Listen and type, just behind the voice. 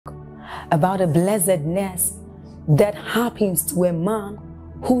about a blessedness that happens to a man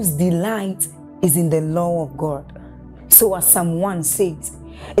whose delight is in the law of God. So as Psalm 1 says,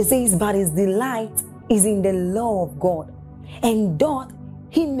 it says, but his delight is in the law of God, and doth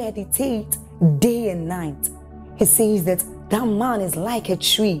he meditate day and night. He says that that man is like a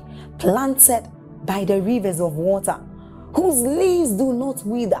tree planted by the rivers of water, whose leaves do not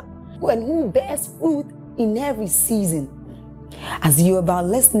wither, and who bears fruit in every season. As you're about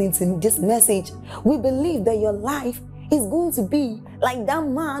listening to this message, we believe that your life is going to be like that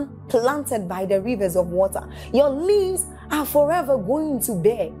man planted by the rivers of water. Your leaves are forever going to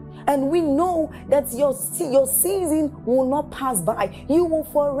bear. And we know that your season will not pass by. You will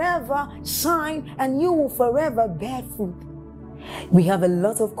forever shine and you will forever bear fruit. We have a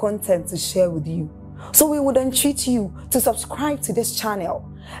lot of content to share with you. So we would entreat you to subscribe to this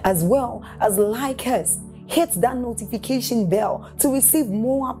channel, as well as like us. Hit that notification bell to receive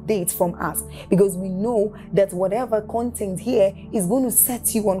more updates from us, because we know that whatever content here is going to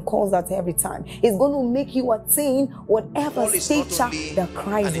set you on course at every time. It's going to make you attain whatever stature that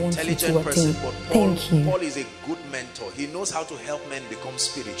Christ wants you to attain. Thank you. Paul is a good mentor. He knows how to help men become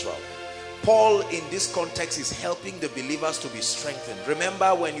spiritual. Paul in this context is helping the believers to be strengthened.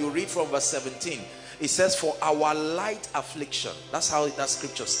 Remember when you read from verse 17, it says, for our light affliction, that's how that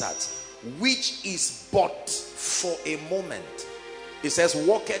scripture starts, which is but for a moment, it says,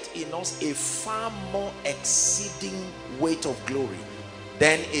 worketh in us a far more exceeding weight of glory.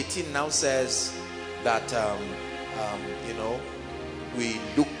 Then 18 now says that you know, we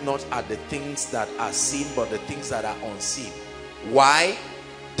look not at the things that are seen, but the things that are unseen. Why?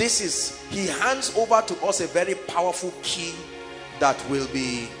 This is, he hands over to us a very powerful key that will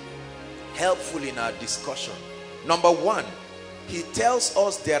be helpful in our discussion. Number one, he tells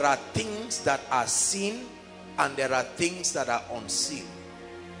us there are things that are seen and there are things that are unseen.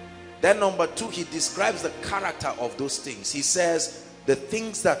 Then number two, he describes the character of those things. He says the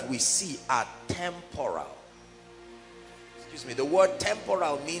things that we see are temporal. Excuse me, the word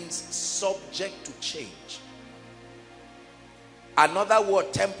temporal means subject to change. Another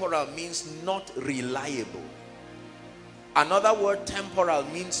word temporal means not reliable. Another word temporal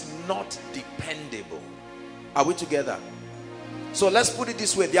means not dependable. Are we together? So let's put it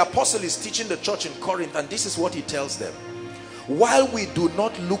this way. The apostle is teaching the church in Corinth, and this is what he tells them. While we do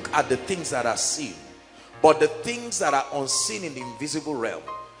not look at the things that are seen, but the things that are unseen in the invisible realm.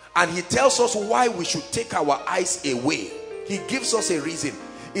 And he tells us why we should take our eyes away. He gives us a reason.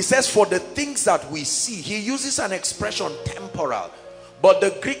 He says, for the things that we see, he uses an expression temporal. But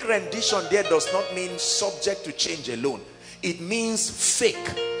the Greek rendition there does not mean subject to change alone. It means fake.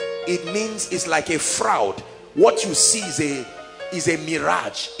 It means it's like a fraud. What you see is a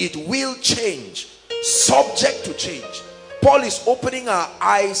mirage. It will change, subject to change. Paul is opening our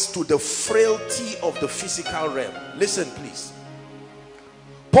eyes to the frailty of the physical realm. Listen please.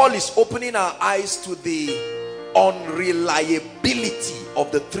 Paul is opening our eyes to the unreliability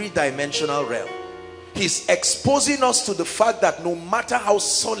of the three-dimensional realm. He's exposing us to the fact that no matter how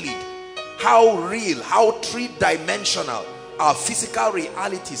solid, how real, how three-dimensional our physical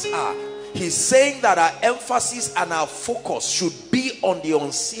realities are, he's saying that our emphasis and our focus should be on the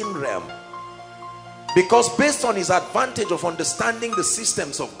unseen realm. Because based on his advantage of understanding the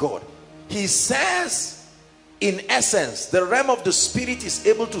systems of God, he says, in essence, the realm of the spirit is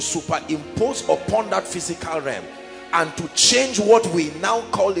able to superimpose upon that physical realm and to change what we now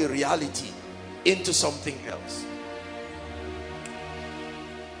call a reality into something else.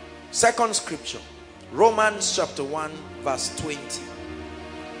 Second scripture, Romans chapter 1 verse 20.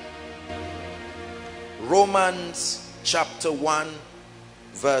 Romans chapter 1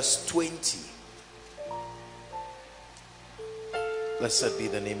 verse 20. Blessed be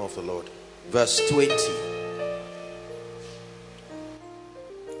the name of the Lord. Verse 20.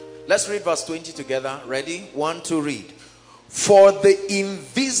 Let's read verse 20 together. Ready? 1, 2, read. For the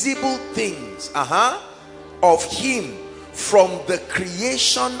invisible things of him from the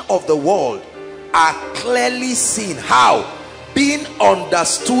creation of the world are clearly seen. How? Being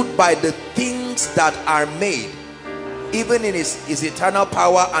understood by the things that are made, even in his eternal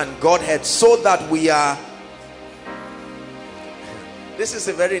power and Godhead, so that we are. This is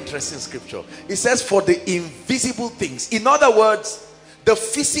a very interesting scripture. It says for the invisible things. In other words, the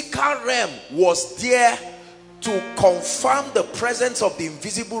physical realm was there to confirm the presence of the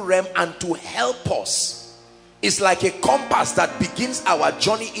invisible realm and to help us. It's like a compass that begins our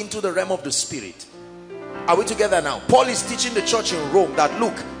journey into the realm of the spirit. Are we together now? Paul is teaching the church in Rome that,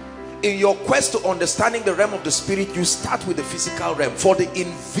 look, in your quest to understanding the realm of the spirit, you start with the physical realm. For the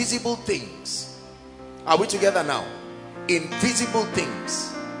invisible things. Are we together now? Invisible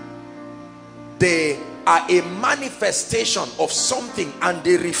things. they are a manifestation of something and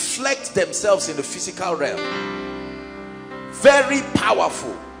they reflect themselves in the physical realm. Very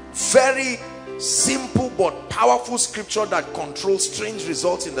powerful, very simple but powerful scripture that controls strange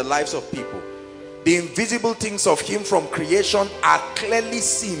results in the lives of people. The invisible things of him from creation are clearly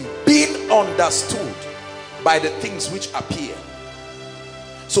seen, being understood by the things which appear.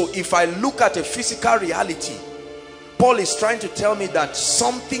 So if I look at a physical reality, Paul is trying to tell me that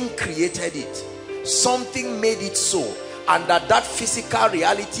something created it, something made it so, and that physical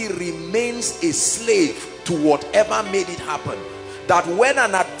reality remains a slave to whatever made it happen. That when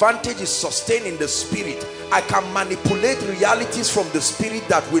an advantage is sustained in the spirit, I can manipulate realities from the spirit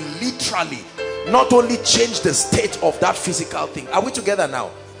that will literally not only change the state of that physical thing. Are we together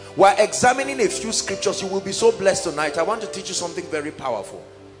now? We're examining a few scriptures. You will be so blessed tonight. I want to teach you something very powerful.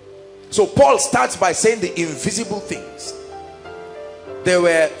 So Paul starts by saying the invisible things. They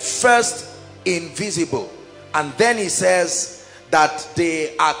were first invisible, and then he says that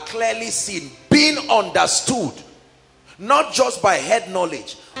they are clearly seen, being understood, not just by head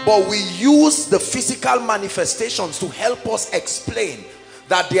knowledge, but we use the physical manifestations to help us explain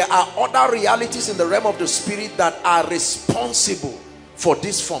that there are other realities in the realm of the spirit that are responsible for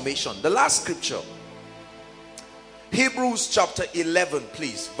this formation. The last scripture, Hebrews chapter 11,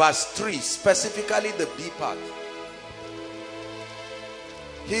 please, verse 3, specifically the B part.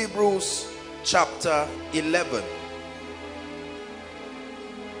 Hebrews chapter 11,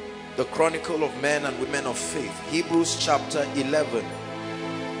 the chronicle of men and women of faith. Hebrews chapter 11.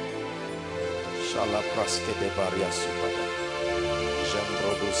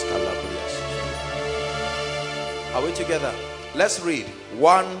 Are we together? Let's read.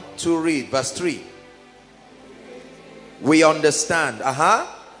 1, 2, read. Verse 3. We understand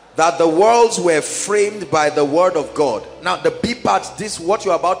that the worlds were framed by the word of God. Now the B part, this what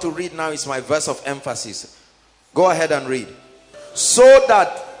you're about to read now is my verse of emphasis. Go ahead and read. So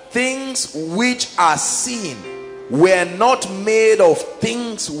that things which are seen were not made of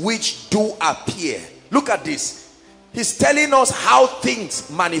things which do appear. Look at this. He's telling us how things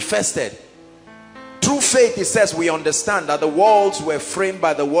manifested. Through faith, he says, we understand that the worlds were framed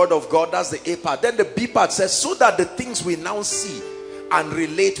by the word of God. That's the A part. Then the B part says, so that the things we now see and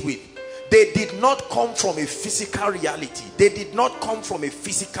relate with, they did not come from a physical reality. They did not come from a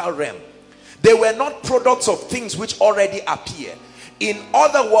physical realm. They were not products of things which already appear. In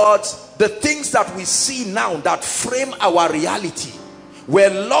other words, the things that we see now that frame our reality were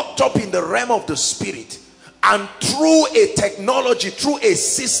locked up in the realm of the spirit, and through a technology, through a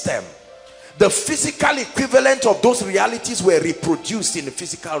system, the physical equivalent of those realities were reproduced in the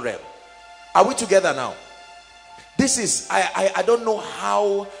physical realm. Are we together now? This is, I don't know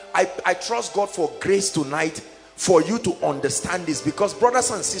how, I trust God for grace tonight for you to understand this, because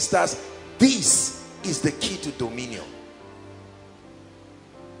brothers and sisters, this is the key to dominion.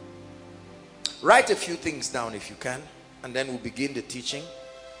 Write a few things down if you can, and then we'll begin the teaching.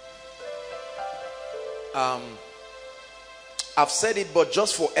 I've said it, but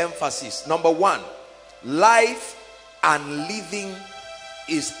just for emphasis. Number one, life and living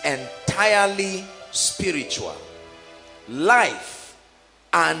is entirely spiritual. Life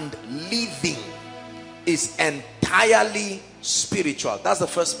and living is entirely spiritual. That's the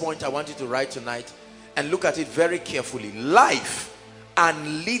first point I want you to write tonight, and look at it very carefully. Life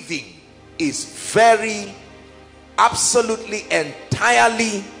and living is very, absolutely,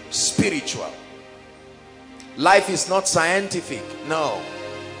 entirely spiritual. Life is not scientific. No.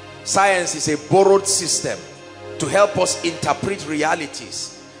 Science is a borrowed system to help us interpret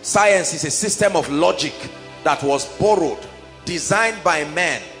realities. Science is a system of logic that was borrowed, designed by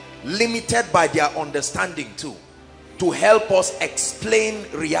men, limited by their understanding too, to help us explain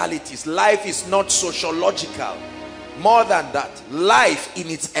realities. Life is not sociological. More than that, life in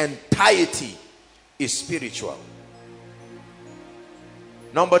its entirety is spiritual.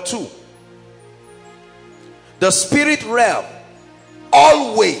 Number two, the spirit realm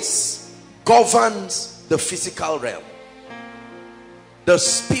always governs the physical realm. The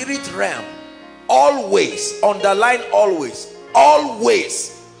spirit realm always, underline always,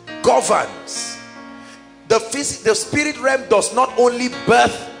 always governs. The spirit realm does not only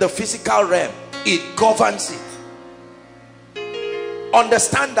birth the physical realm, it governs it.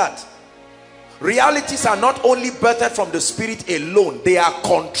 Understand that. Realities are not only birthed from the spirit alone, they are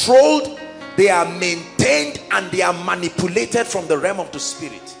controlled, they are maintained, and they are manipulated from the realm of the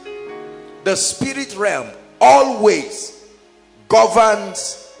spirit. The spirit realm always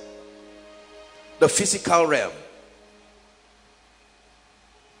governs the physical realm.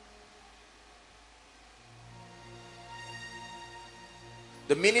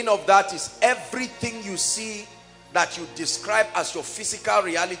 The meaning of that is everything you see that you describe as your physical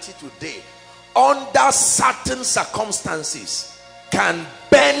reality today, under certain circumstances, can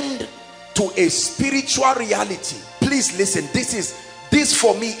bend to a spiritual reality. Please listen, this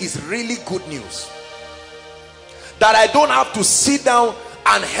for me is really good news. That I don't have to sit down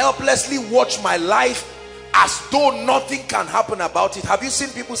and helplessly watch my life as though nothing can happen about it. Have you seen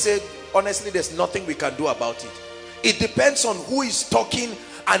people say, honestly, there's nothing we can do about it? It depends on who is talking,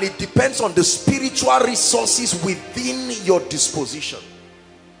 and it depends on the spiritual resources within your disposition.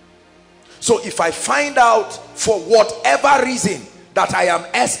 So if I find out for whatever reason that I am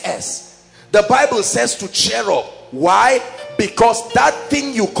SS, the Bible says to cheer up. Why? Because that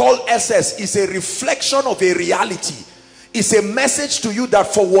thing you call SS is a reflection of a reality. It's a message to you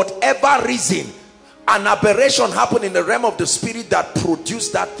that for whatever reason, an aberration happened in the realm of the spirit that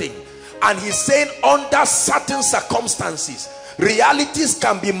produced that thing. And he's saying under certain circumstances, realities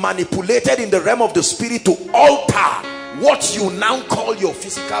can be manipulated in the realm of the spirit to alter what you now call your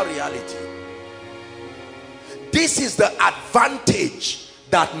physical reality. This is the advantage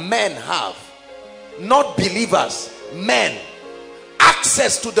that men have, not believers, men.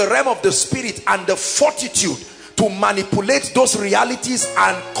 Access to the realm of the spirit and the fortitude to manipulate those realities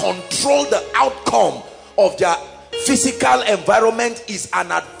and control the outcome of their physical environment is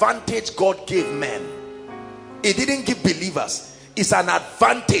an advantage God gave men. He didn't give believers. It's an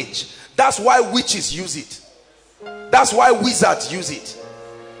advantage. That's why witches use it. That's why wizards use it.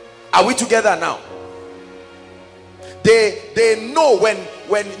 Are we together now? They know when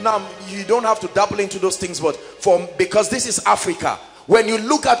now you don't have to dabble into those things, but because this is Africa, when you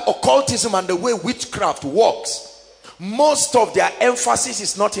look at occultism and the way witchcraft works, most of their emphasis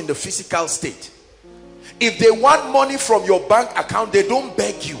is not in the physical state. If they want money from your bank account, they don't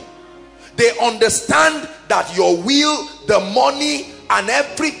beg you. They understand that your will, the money and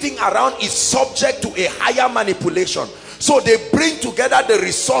everything around is subject to a higher manipulation. So they bring together the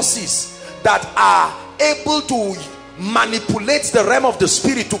resources that are able to manipulate the realm of the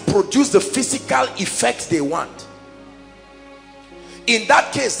spirit to produce the physical effect they want. In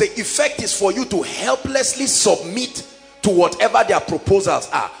that case, the effect is for you to helplessly submit to whatever their proposals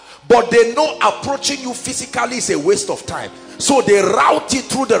are. But they know approaching you physically is a waste of time. So they route it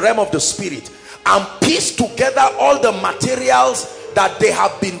through the realm of the spirit and piece together all the materials that they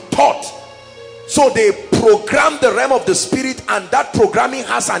have been taught. So they program the realm of the spirit, and that programming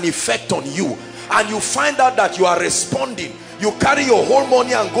has an effect on you. And you find out that you are responding. You carry your whole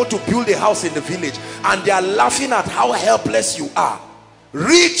money and go to build a house in the village, and they are laughing at how helpless you are.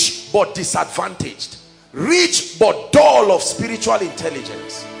 Rich but disadvantaged. Rich but dull of spiritual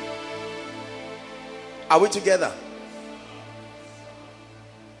intelligence. Are we together?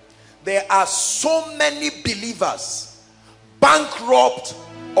 There are so many believers bankrupt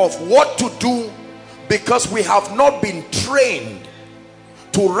of what to do because we have not been trained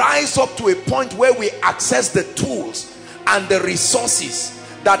to rise up to a point where we access the tools and the resources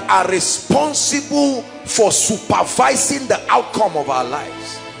that are responsible for supervising the outcome of our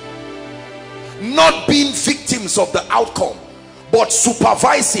lives. Not being victims of the outcome, but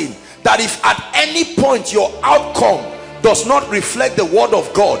supervising that if at any point your outcome does not reflect the word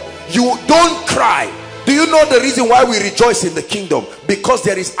of God, you don't cry. Do you know the reason why we rejoice in the kingdom? Because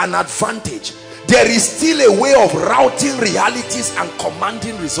there is an advantage. There is still a way of routing realities and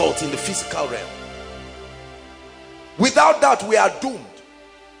commanding results in the physical realm. Without that, we are doomed.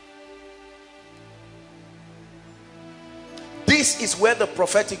 This is where the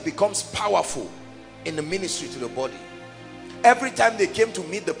prophetic becomes powerful in the ministry to the body. Every time they came to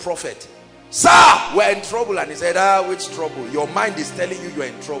meet the prophet, "Sir, we're in trouble." And he said, "Which trouble? Your mind is telling you you're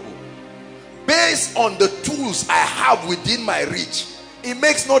in trouble. Based on the tools I have within my reach, it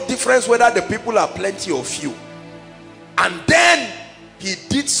makes no difference whether the people are plenty or few." And then he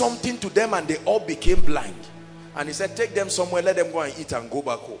did something to them and they all became blind. And he said, "Take them somewhere, let them go and eat and go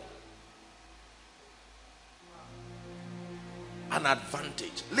back home." An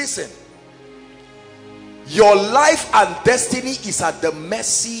advantage. Listen, your life and destiny is at the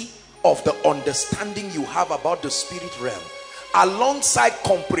mercy of the understanding you have about the spirit realm, alongside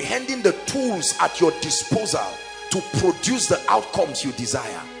comprehending the tools at your disposal to produce the outcomes you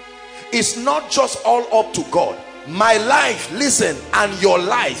desire. It's not just all up to God. My life, listen, and your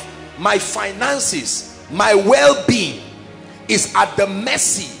life, my finances, my well-being is at the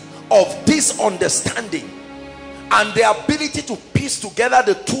mercy of this understanding and the ability to piece together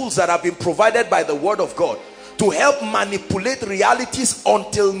the tools that have been provided by the word of God to help manipulate realities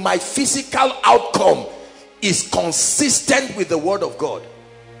until my physical outcome is consistent with the word of God.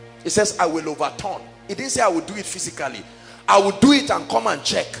 It says, "I will overturn." It didn't say I will do it physically. I will do it and come and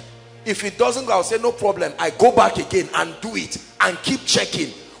check. If it doesn't go, I'll say no problem. I go back again and do it and keep checking.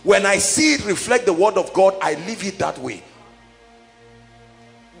 When I see it reflect the word of God, I leave it that way.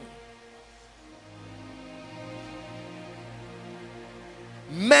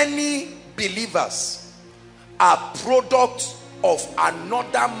 Many believers are products of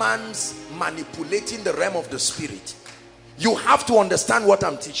another man's manipulating the realm of the spirit. You have to understand what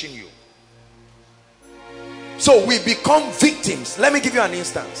I'm teaching you. So we become victims. Let me give you an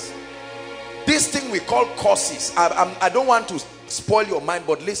instance. This thing we call curses. I don't want to spoil your mind,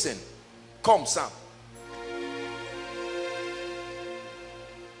 but listen. Come, Sam.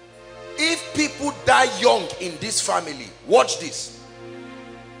 If people die young in this family, watch this.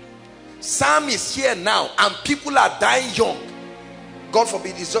 Sam is here now and people are dying young. God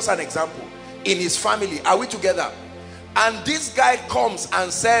forbid, it's just an example. In his family, are we together? And this guy comes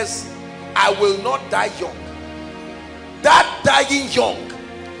and says, I will not die young. That dying young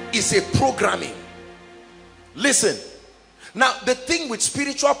is a programming. Listen. Now, the thing with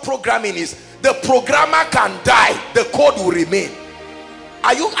spiritual programming is the programmer can die, the code will remain.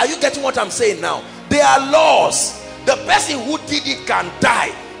 Are you getting what I'm saying now? There are laws. The person who did it can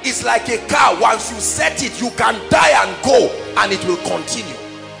die. It's like a car. Once you set it, you can die and go, and it will continue.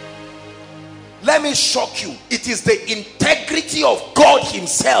 Let me shock you. It is the integrity of God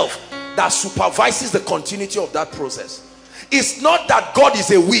himself that supervises the continuity of that process. It's not that God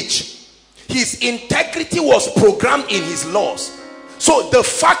is a witch. His integrity was programmed in his laws. So the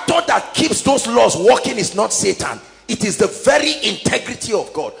factor that keeps those laws working is not Satan. It is the very integrity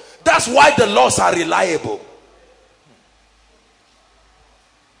of God. That's why the laws are reliable.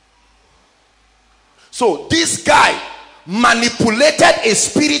 So this guy manipulated a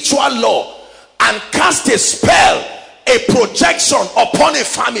spiritual law and cast a spell, a projection upon a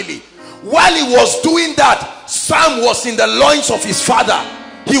family. While he was doing that, Sam was in the loins of his father.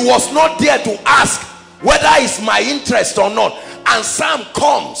 He was not there to ask whether it's my interest or not. And Sam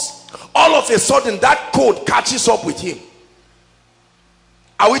comes. All of a sudden, that code catches up with him.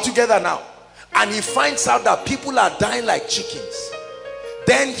 Are we together now? And he finds out that people are dying like chickens.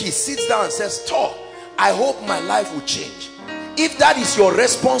 Then he sits down and says, Thor, I hope my life will change. If that is your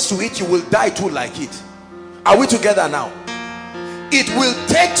response to it, you will die too like it. Are we together now? It will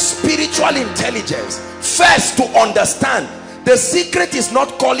take spiritual intelligence first to understand. The secret is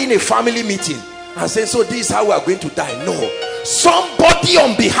not calling a family meeting and saying, so this is how we are going to die. No. Somebody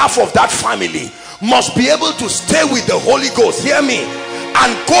on behalf of that family must be able to stay with the Holy Ghost, hear me,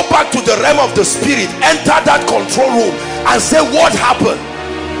 and go back to the realm of the spirit, enter that control room and say, what happened?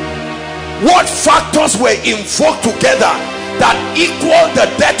 What factors were invoked together that equal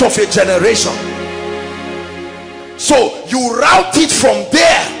the death of a generation? So you route it from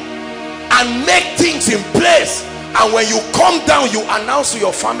there and make things in place, and when you come down, you announce to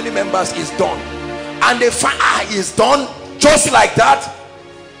your family members, it's done. And they find, it's done. Just like that,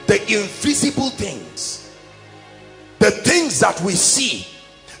 the invisible things, the things that we see,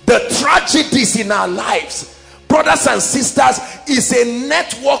 the tragedies in our lives, brothers and sisters, is a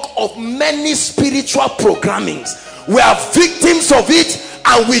network of many spiritual programmings. We are victims of it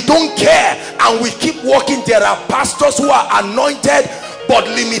and we don't care, and we keep walking. There are pastors who are anointed, but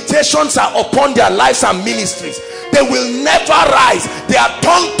limitations are upon their lives and ministries. They will never rise. They are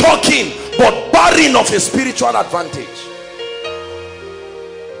tongue talking but barren of a spiritual advantage.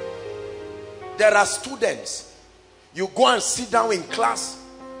 There are students, you go and sit down in class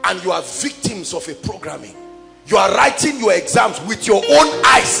and you are victims of a programming. You are writing your exams with your own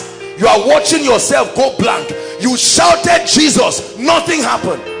eyes. You are watching yourself go blank. You shouted Jesus, nothing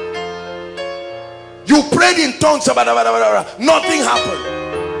happened. You prayed in tongues, nothing happened.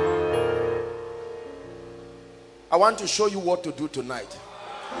 I want to show you what to do tonight.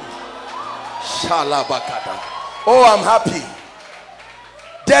 Oh, I'm happy.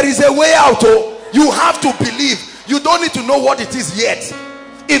 There is a way out. Oh, you have to believe. You don't need to know what it is yet.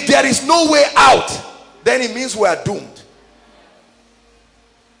 If there is no way out, then it means we are doomed.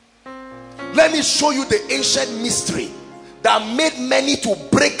 Let me show you the ancient mystery that made many to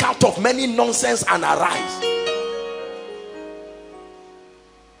break out of many nonsense and arise.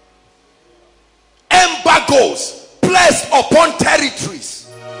 Embargoes placed upon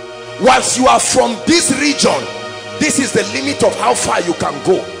territories. Once you are from this region, this is the limit of how far you can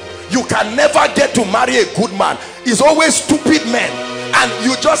go. You can never get to marry a good man. It's always stupid men. And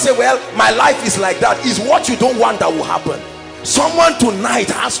you just say, well, my life is like that. Is what you don't want that will happen. Someone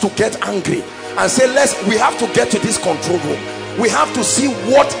tonight has to get angry and say, we have to get to this control room. We have to see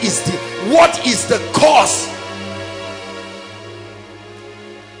what is the cause.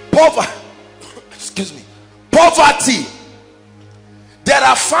 Poverty There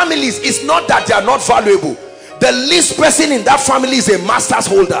are families, it's not that they are not valuable. The least person in that family is a master's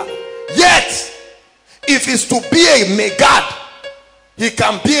holder. Yet, if it's to be a megad, he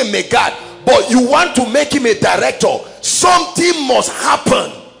can be a megad. But you want to make him a director, something must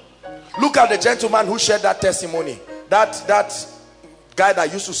happen. Look at the gentleman who shared that testimony. That guy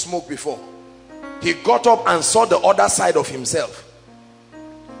that used to smoke before. He got up and saw the other side of himself.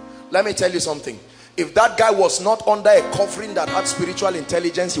 Let me tell you something. If that guy was not under a covering that had spiritual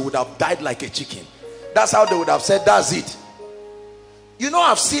intelligence, he would have died like a chicken. That's how they would have said, that's it. You know,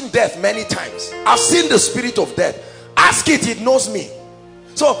 I've seen death many times. I've seen the spirit of death. Ask it, it knows me.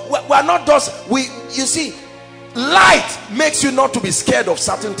 So we're not just, you see, light makes you not to be scared of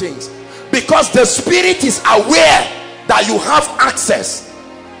certain things, because the spirit is aware that you have access.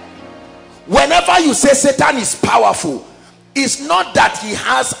 Whenever you say Satan is powerful, it's not that he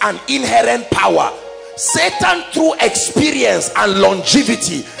has an inherent power. Satan, through experience and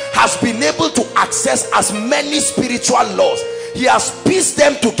longevity, has been able to access as many spiritual laws. He has pieced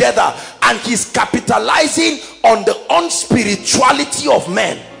them together, and he's capitalizing on the unspirituality of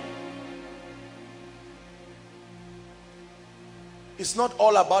men. It's not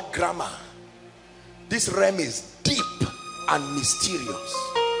all about grammar. This realm is deep and mysterious.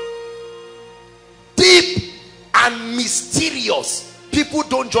 Deep and mysterious. People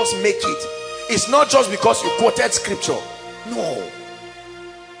don't just make it. It's not just because you quoted scripture. No.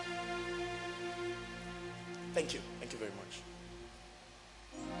 Thank you. Thank you very much.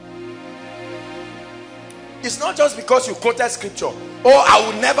 It's not just because you quoted scripture. Oh, I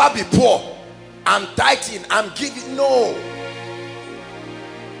will never be poor. I'm tithing. I'm giving. No.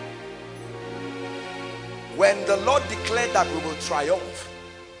 When the Lord declared that we will triumph,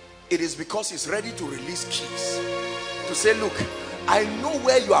 it is because he's ready to release keys. To say, look, I know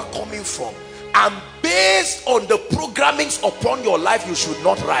where you are coming from. And based on the programmings upon your life, you should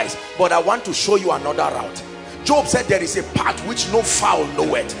not rise. But I want to show you another route. Job said there is a path which no fowl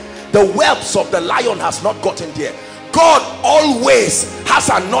knoweth. The whelps of the lion has not gotten there. God always has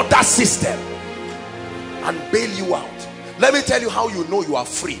another system and bail you out. Let me tell you how you know you are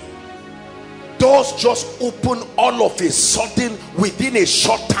free. Doors just open all of a sudden within a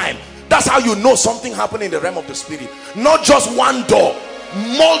short time. That's how you know something happened in the realm of the spirit. Not just one door,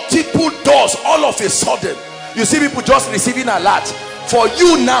 multiple doors all of a sudden. You see people just receiving alerts. For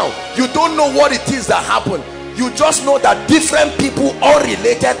you now, you don't know what it is that happened. You just know that different people, all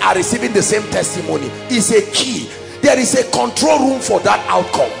related, are receiving the same testimony. It's a key. There is a control room for that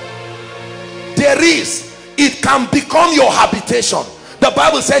outcome. There is. It can become your habitation. The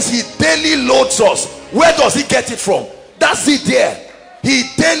Bible says he daily loads us. Where does he get it from? That's it there. He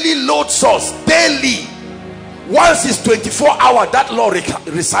daily loads us. Daily. Once it's 24 hours, that law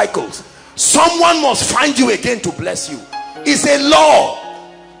recycles. Someone must find you again to bless you. It's a law.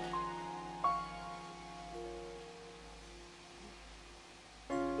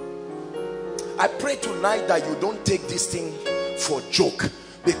 I pray tonight that you don't take this thing for joke,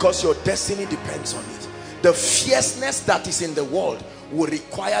 because your destiny depends on it. The fierceness that is in the world will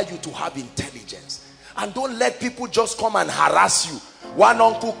require you to have intelligence. And don't let people just come and harass you. One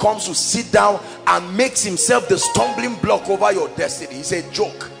uncle comes to sit down and makes himself the stumbling block over your destiny. It's a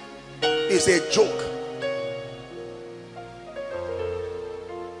joke. It's a joke.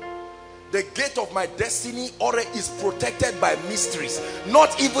 The gate of my destiny already is protected by mysteries.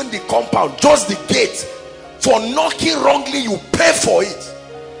 Not even the compound, just the gate. For knocking wrongly, you pay for it.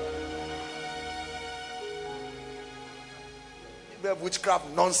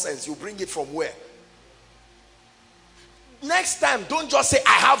 Witchcraft nonsense, you bring it from where? Next time, don't just say,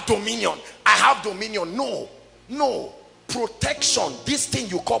 I have dominion. I have dominion. No, no. Protection, this thing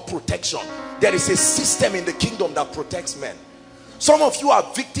you call protection. There is a system in the kingdom that protects men. Some of you are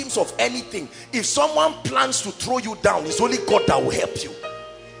victims of anything. If someone plans to throw you down, it's only God that will help you.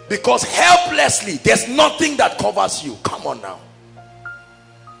 Because helplessly, there's nothing that covers you. Come on now.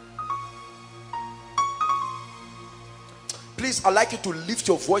 Please, I'd like you to lift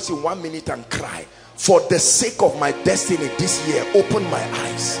your voice in 1 minute and cry. For the sake of my destiny this year, open my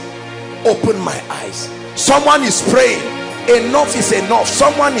eyes. Open my eyes. Someone is praying. Enough is enough.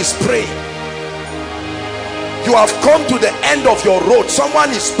 Someone is praying. You have come to the end of your road. Someone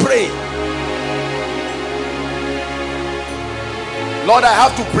is praying. Lord, I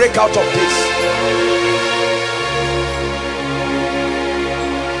have to break out of this.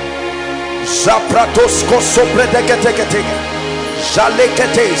 Zapratosko sobredeketeketeke.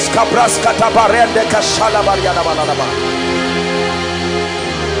 Jaleketes kabraskata barende kashala bariana banana.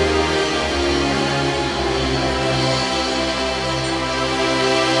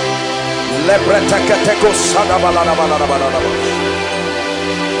 Lebreteketeko sada balana banana banana.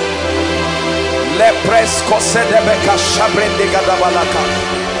 Never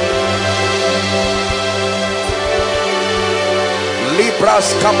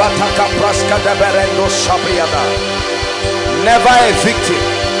a victim,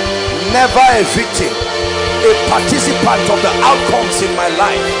 never a victim, a participant of the outcomes in my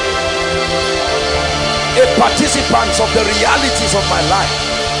life, a participant of the realities of my life,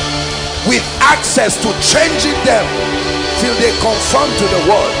 with access to changing them till they conform to the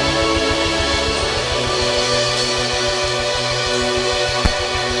world.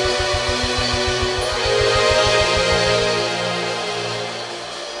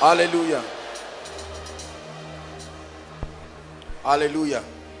 Hallelujah. Hallelujah.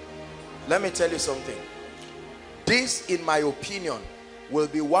 Let me tell you something. This, in my opinion, will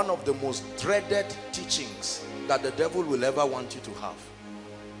be one of the most dreaded teachings that the devil will ever want you to have.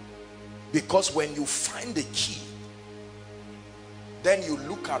 Because when you find the key, then you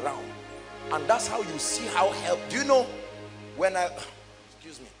look around, and that's how you see how help. Do you know, when I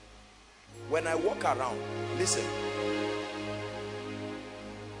walk around, listen,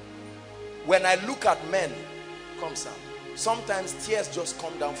 when I look at men, come Sam, sometimes tears just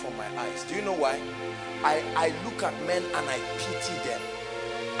come down from my eyes. Do you know why? I look at men and I pity them.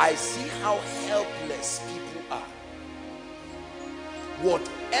 I see how helpless people are.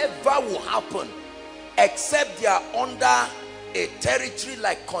 Whatever will happen, except they are under a territory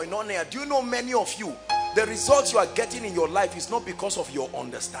like koinonia. Do you know, many of you, the results you are getting in your life is not because of your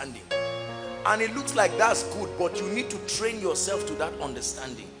understanding. And it looks like that's good, but you need to train yourself to that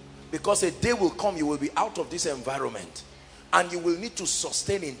understanding. Because a day will come, you will be out of this environment and you will need to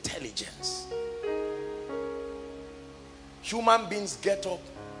sustain intelligence. Human beings get up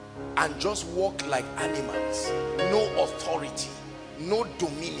and just walk like animals. No authority, no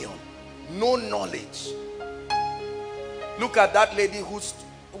dominion, no knowledge. Look at that lady who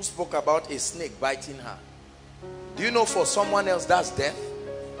spoke about a snake biting her. Do you know, for someone else that's death?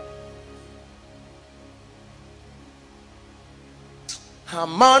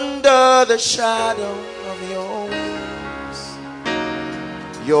 I'm under the shadow of your wings.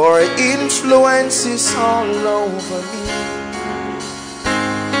 Your influence is all over me.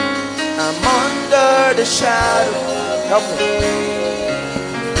 I'm under the shadow. Help me.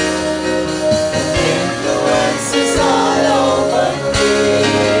 Influence is all over me.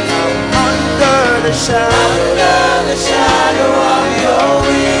 I'm under the shadow of your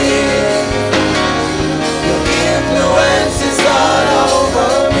wings. Your influence is all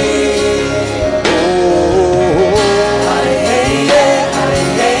over me.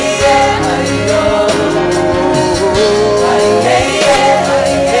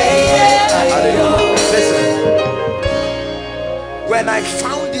 When I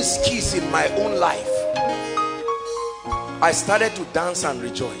found these keys in my own life, I started to dance and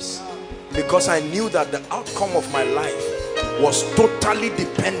rejoice, because I knew that the outcome of my life was totally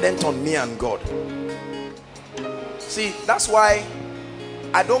dependent on me and God. See, that's why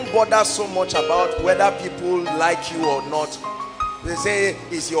I don't bother so much about whether people like you or not. They say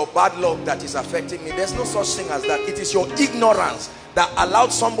it's your bad luck that is affecting me. There's no such thing as that. It is your ignorance that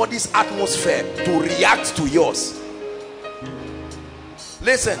allowed somebody's atmosphere to react to yours.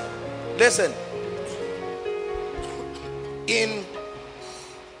 Listen, listen.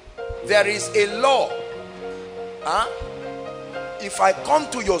 There is a law. If I come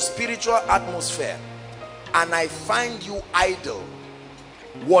to your spiritual atmosphere and I find you idle,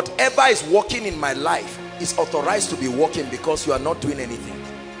 whatever is working in my life is authorized to be working, because you are not doing anything.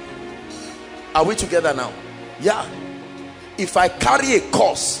 Are we together now? Yeah. If I carry a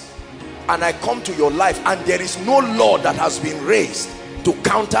curse and I come to your life and there is no law that has been raised to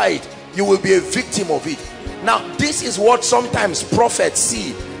counter it, you will be a victim of it. Now, this is what sometimes prophets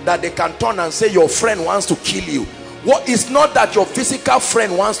see, that they can turn and say your friend wants to kill you. What is not that your physical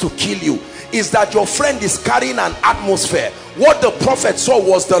friend wants to kill you, is that your friend is carrying an atmosphere. What the prophet saw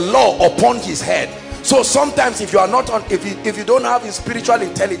was the law upon his head. So sometimes if you are not on, if you don't have his spiritual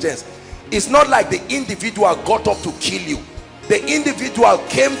intelligence, it's not like the individual got up to kill you. The individual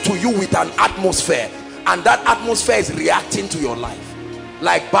came to you with an atmosphere, and that atmosphere is reacting to your life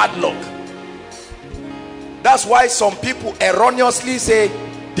like bad luck. That's why some people erroneously say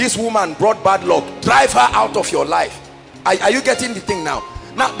this woman brought bad luck, drive her out of your life. Are you getting the thing now?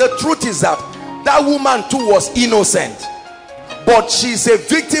 Now the truth is that that woman too was innocent, but she's a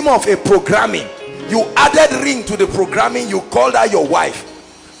victim of a programming. You added ring to the programming, you called her your wife,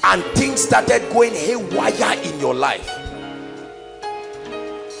 and things started going haywire in your life.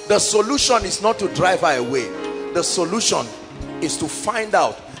 The solution is not to drive her away. The solution is to find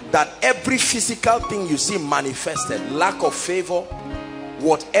out that every physical thing you see manifested, lack of favor,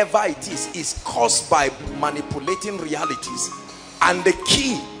 whatever it is caused by manipulating realities. And the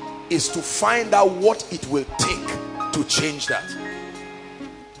key is to find out what it will take to change that.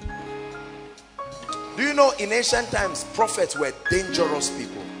 Do you know in ancient times, prophets were dangerous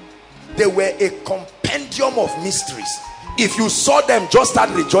people. They were a compendium of mysteries. If you saw them, just start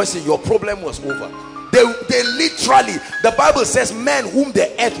rejoicing, your problem was over. They literally, the Bible says, men whom the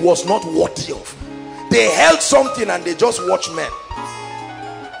earth was not worthy of. They held something and they just watched men.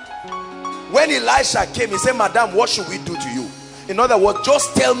 When Elisha came, he said, Madam, what should we do to you? In other words,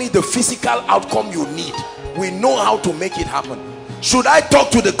 just tell me the physical outcome you need. We know how to make it happen. Should I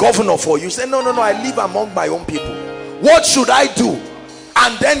talk to the governor for you? Say, no, I live among my own people. What should I do?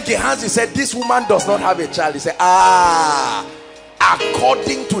 And then Gehazi said, this woman does not have a child. He said,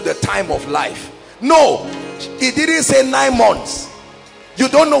 according to the time of life. No, he didn't say 9 months. You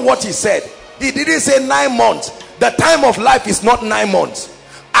don't know what he said. He didn't say 9 months. The time of life is not 9 months.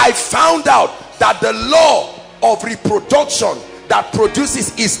 I found out that the law of reproduction that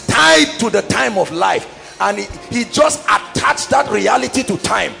produces is tied to the time of life. And he just attached that reality to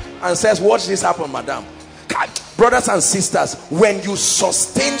time and says, watch this happen, madam. God, brothers and sisters, when you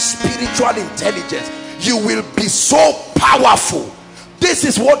sustain spiritual intelligence, you will be so powerful. This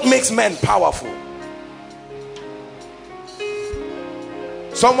is what makes men powerful.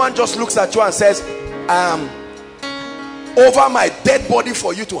 Someone just looks at you and says, over my dead body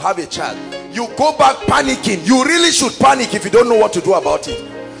for you to have a child. You go back panicking. You really should panic if you don't know what to do about it.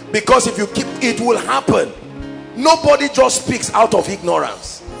 Because if you keep, it will happen. Nobody just speaks out of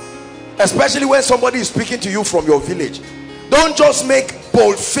ignorance. Especially when somebody is speaking to you from your village. Don't just make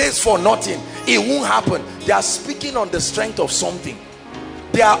bold face for nothing. It won't happen. They are speaking on the strength of something.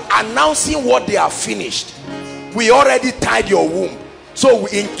 They are announcing what they have finished. We already tied your womb. So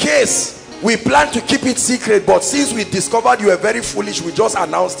in case we plan to keep it secret, but since we discovered you were very foolish, we just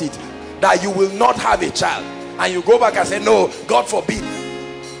announced it, that you will not have a child. And you go back and say, no, God forbid.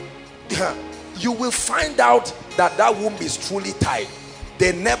 You will find out that that womb is truly tied.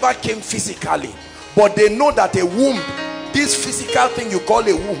 They never came physically, but they know that a womb, this physical thing you call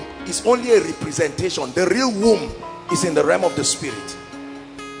a womb, is only a representation. The real womb is in the realm of the spirit.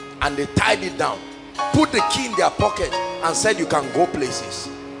 And they tied it down, put the key in their pocket and said, you can go places.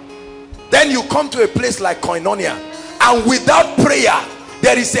 Then you come to a place like Koinonia, and without prayer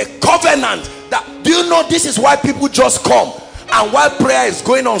there is a covenant that, do you know, this is why people just come, and while prayer is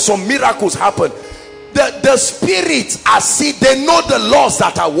going on, some miracles happen. The spirits are see, they know the laws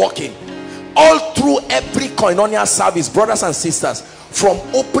that are working all through every Koinonia service. Brothers and sisters, from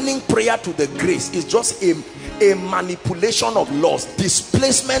opening prayer to the grace is just a manipulation of laws,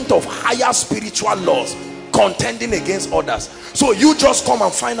 displacement of higher spiritual laws, contending against others. So you just come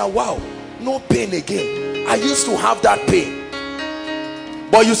and find out, wow, no pain again. I used to have that pain.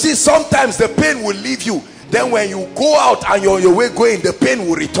 But you see, sometimes the pain will leave you. Then when you go out and you're on your way going, the pain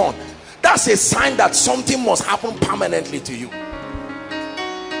will return. That's a sign that something must happen permanently to you.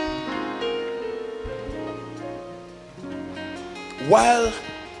 While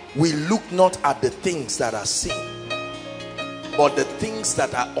we look not at the things that are seen, but the things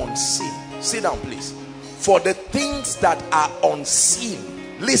that are unseen. Sit down, please. For the things that are unseen,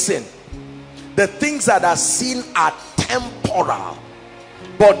 listen, the things that are seen are temporal,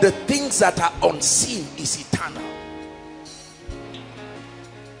 but the things that are unseen is eternal.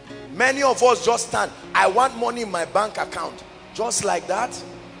 Many of us just stand, I want money in my bank account. Just like that.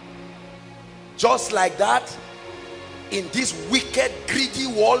 Just like that. In this wicked, greedy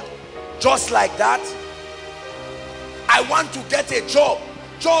world. Just like that. I want to get a job.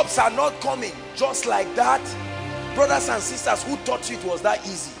 Jobs are not coming. Just like that. Brothers and sisters, who taught you it was that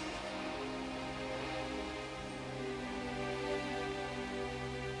easy?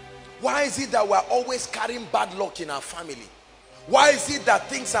 Why is it that we're always carrying bad luck in our family? Why is it that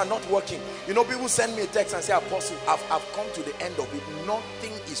things are not working? You know, people send me a text and say, Apostle, I've come to the end of it.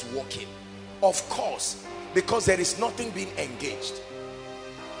 Nothing is working. Of course, because there is nothing being engaged.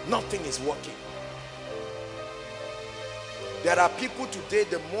 Nothing is working. There are people today,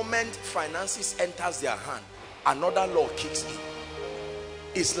 the moment finances enters their hand, another law kicks in.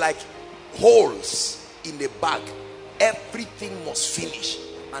 It's like holes in the bag. Everything must finish,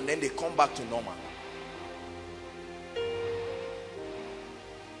 and then they come back to normal.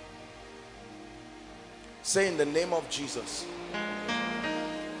 Say, in the name of Jesus,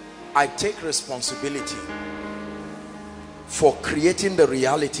 I take responsibility for creating the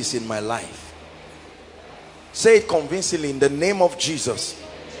realities in my life. Say it convincingly. In the name of Jesus,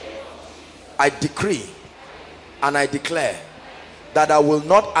 I decree and I declare that I will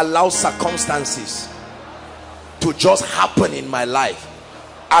not allow circumstances to just happen in my life.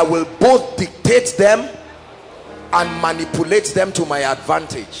 I will both dictate them and manipulate them to my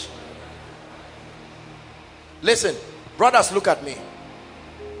advantage. Listen, brothers, look at me.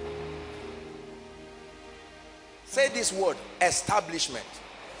 Say this word, establishment.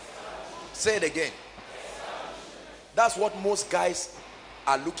 Say it again. That's what most guys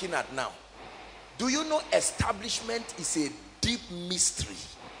are looking at now. Do you know establishment is a deep mystery?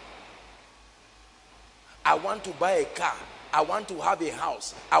 I want to buy a car. I want to have a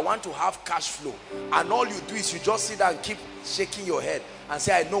house. I want to have cash flow. And all you do is you just sit there and keep shaking your head and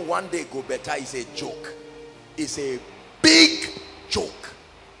say, I know one day go better. It's a joke. It's a big joke.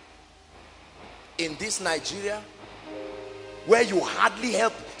 In this Nigeria, where you hardly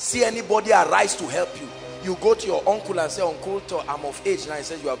see anybody arise to help you. You go to your uncle and say, Uncle, I'm of age. And he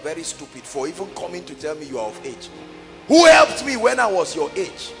says, you are very stupid for even coming to tell me you are of age. Who helped me when I was your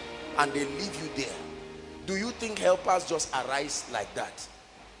age? And they leave you there. Do you think helpers just arise like that?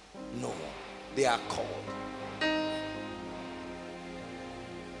 No, they are called.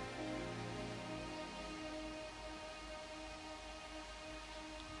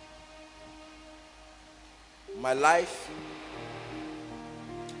 My life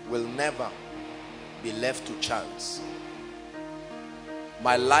will never be left to chance.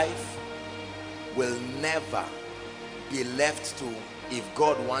 My life will never be left to, if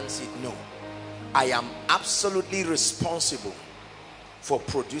God wants it, no. I am absolutely responsible for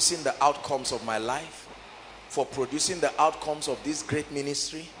producing the outcomes of my life, for producing the outcomes of this great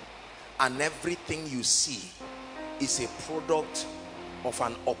ministry, and everything you see is a product of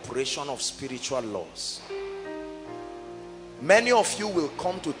an operation of spiritual laws. Many of you will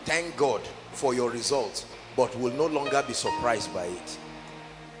come to thank God for your results, but will no longer be surprised by it,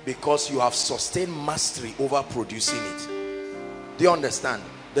 because you have sustained mastery over producing it. Do you understand?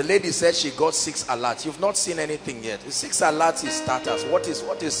 The lady said she got 6 alerts. You've not seen anything yet. 6 alerts is status. What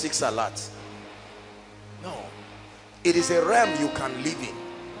is 6 alerts? No. It is a realm you can live in.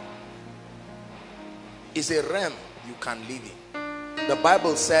 It's a realm you can live in. The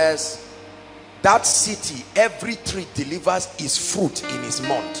Bible says that city, every tree delivers its fruit in its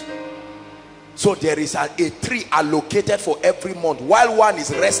month. So there is a tree allocated for every month. While one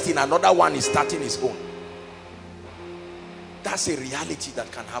is resting, another one is starting his own. That's a reality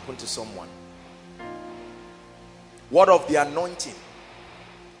that can happen to someone. What of the anointing?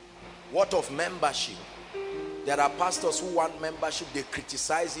 What of membership? There are pastors who want membership. They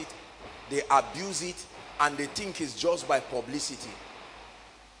criticize it, they abuse it, and they think it's just by publicity.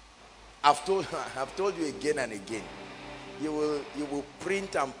 I've told you again and again. You will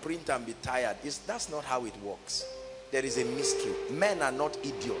print and be tired. That's not how it works. There is a mystery. Men are not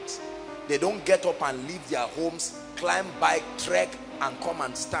idiots. They don't get up and leave their homes, climb bike, trek, and come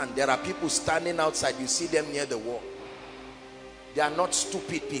and stand. There are people standing outside. You see them near the wall. They are not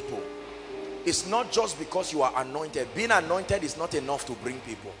stupid people. It's not just because you are anointed. Being anointed is not enough to bring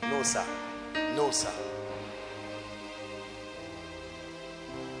people. No, sir. No, sir.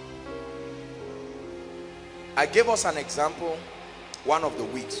 I gave us an example one of the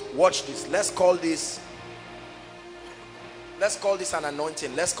weeks. Watch this. Let's call this an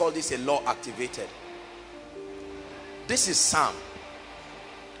anointing. Let's call this a law activated. This is Sam.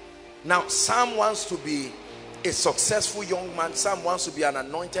 Now, Sam wants to be a successful young man. Sam wants to be an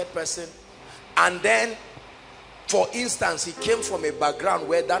anointed person. And then, for instance, he came from a background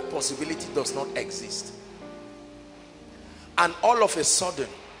where that possibility does not exist. And all of a sudden,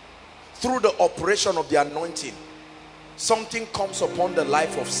 through the operation of the anointing, something comes upon the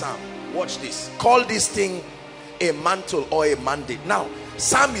life of Sam. Watch this. Call this thing a mantle or a mandate. Now,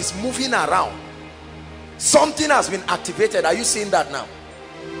 Sam is moving around. Something has been activated. Are you seeing that now?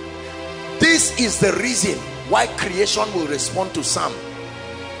 This is the reason why creation will respond to Sam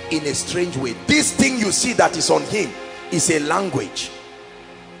in a strange way. This thing you see that is on him is a language.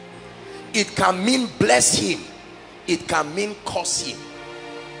 It can mean bless him. It can mean curse him.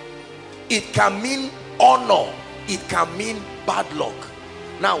 It can mean honor. It can mean bad luck.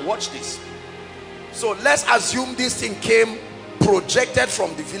 Now watch this. So let's assume this thing came projected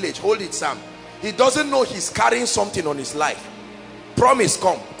from the village. Hold it, Sam. He doesn't know he's carrying something on his life. Promise,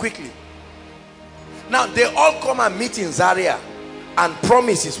 come quickly. Now they all come and meet in Zaria, and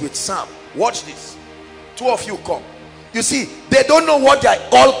Promise is with Sam. Watch this. 2 of you come. You see, they don't know what they're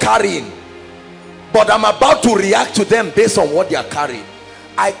all carrying, but I'm about to react to them based on what they are carrying.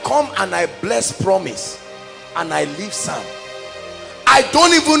 I come and I bless Promise, and I leave Sam. I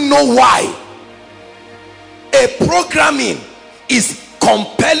don't even know why. A programming is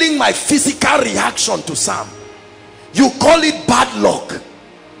compelling my physical reaction to Sam. You call it bad luck.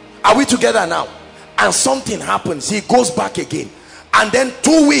 Are we together now? And something happens. He goes back again. And then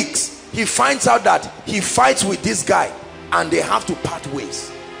 2 weeks, he finds out that he fights with this guy and they have to part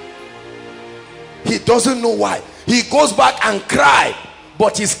ways. He doesn't know why. He goes back and cries,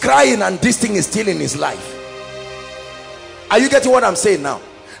 but he's crying and this thing is still in his life. Are you getting what I'm saying now?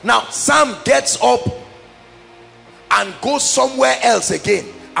 Now Sam gets up and goes somewhere else again,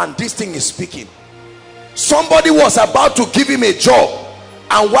 and this thing is speaking. Somebody was about to give him a job,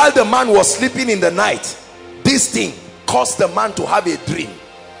 and while the man was sleeping in the night, this thing caused the man to have a dream.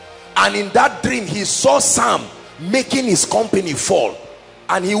 And in that dream, he saw Sam making his company fall,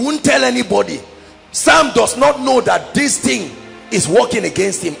 and he wouldn't tell anybody. Sam does not know that this thing is working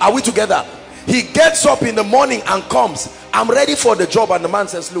against him. Are we together? He gets up in the morning and comes. I'm ready for the job. And the man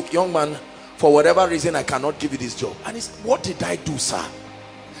says, look, young man, for whatever reason, I cannot give you this job. And he said, what did I do, sir?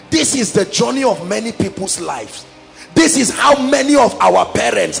 This is the journey of many people's lives. This is how many of our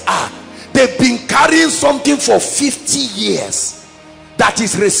parents are. They've been carrying something for 50 years that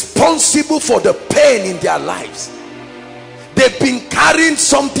is responsible for the pain in their lives. They've been carrying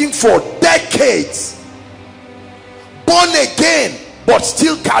something for decades, born again, but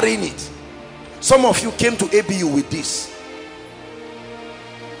still carrying it. Some of you came to ABU with this.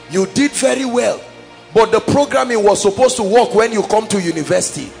 You did very well, but the programming was supposed to work when you come to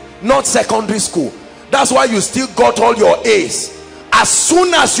university, not secondary school. That's why you still got all your A's. As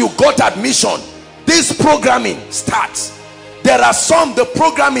soon as you got admission, this programming starts. There are some, the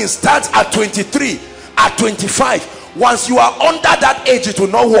programming starts at 23, at 25. Once you are under that age, it will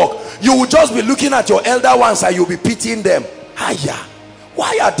not work. You will just be looking at your elder ones and you'll be pitying them. Hiya,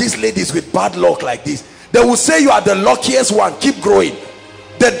 why are these ladies with bad luck like this? They will say you are the luckiest one. Keep growing.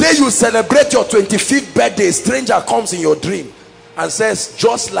 The day you celebrate your 25th birthday, a stranger comes in your dream and says,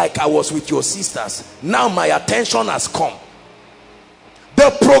 just like I was with your sisters, now my attention has come. The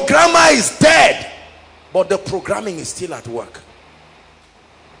programmer is dead, but the programming is still at work.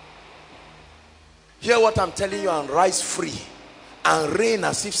 Hear what I'm telling you and rise free and reign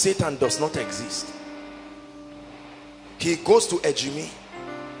as if Satan does not exist. He goes to Ejimi.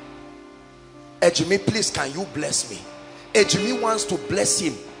 Ejimi, please, can you bless me? Ejimi wants to bless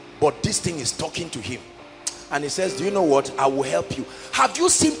him, but this thing is talking to him. And he says, do you know what? I will help you. Have you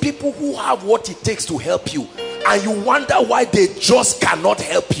seen people who have what it takes to help you, and you wonder why they just cannot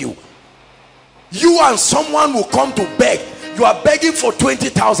help you? You and someone will come to beg. You are begging for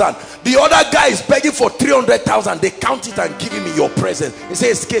 20,000. The other guy is begging for 300,000. They count it and give him your present. He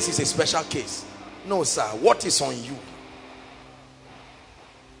says, case is a special case. No, sir. What is on you?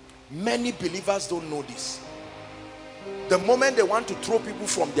 Many believers don't know this. The moment they want to throw people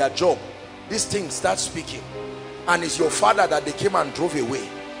from their job, this thing starts speaking. And it's your father that they came and drove away.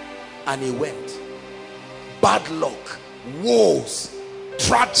 And he went. Bad luck, woes,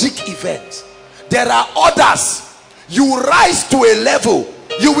 tragic events. There are others. You rise to a level,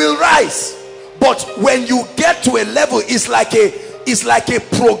 you will rise, but when you get to a level, it's like a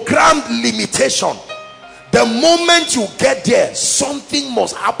programmed limitation. The moment you get there, something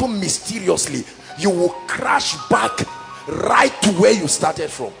must happen mysteriously. You will crash back right to where you started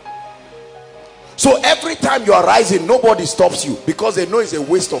from. So every time you are rising, nobody stops you, because they know it's a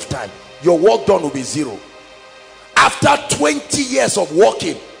waste of time. Your work done will be zero. After 20 years of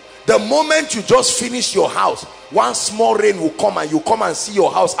working, the moment you just finish your house, one small rain will come and you come and see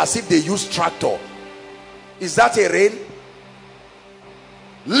your house as if they use tractor. Is that a rain?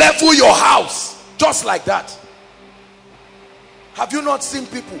 Level your house just like that. Have you not seen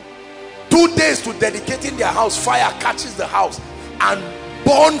people 2 days to dedicating their house, fire catches the house and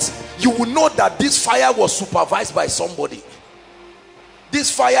burns? You will know that this fire was supervised by somebody. This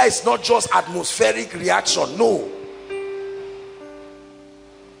fire is not just atmospheric reaction. No.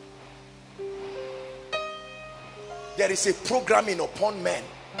 There is a programming upon men.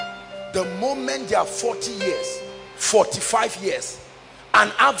 The moment they are 40 years, 45 years,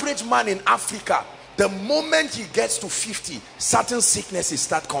 an average man in Africa, the moment he gets to 50, certain sicknesses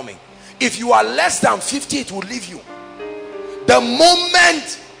start coming. If you are less than 50, it will leave you. The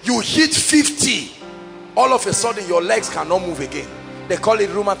moment you hit 50, all of a sudden your legs cannot move again. They call it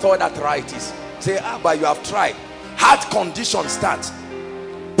rheumatoid arthritis. Say, but you have tried. Heart condition starts.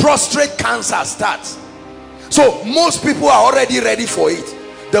 Prostate cancer starts. So most people are already ready for it.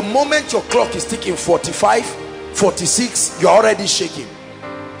 The moment your clock is ticking 45, 46, you're already shaking.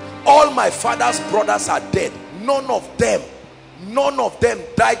 All my father's brothers are dead. None of them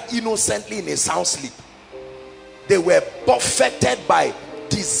died innocently in a sound sleep. They were buffeted by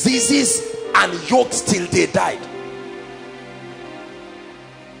diseases and yokes till they died.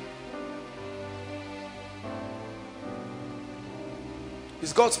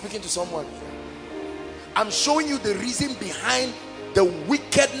 Is God speaking to someone here? I'm showing you the reason behind the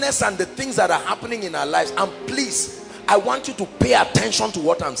wickedness and the things that are happening in our lives. And please, I want you to pay attention to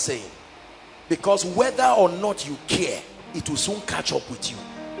what I'm saying, because whether or not you care, it will soon catch up with you.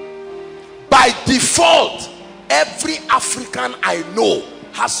 By default, every African I know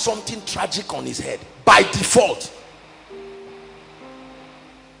has something tragic on his head. By default.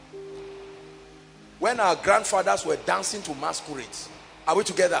 When our grandfathers were dancing to masquerades, are we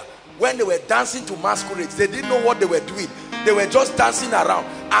together? When they were dancing to masquerades, they didn't know what they were doing. They were just dancing around.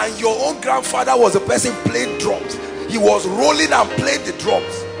 And your own grandfather was a person playing drums. He was rolling and playing the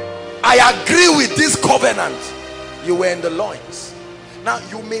drums. I agree with this covenant. You were in the loins. Now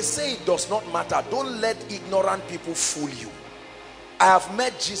you may say it does not matter. Don't let ignorant people fool you. I have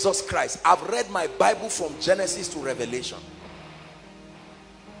met Jesus Christ. I've read my Bible from Genesis to Revelation.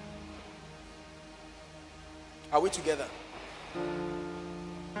 Are we together?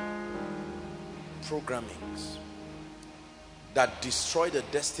 Programmings that destroy the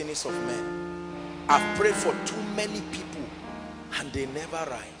destinies of men. I've prayed for too many people and they never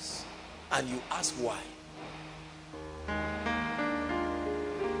rise. And you ask why.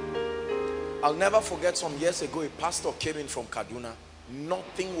 I'll never forget, some years ago, a pastor came in from Kaduna.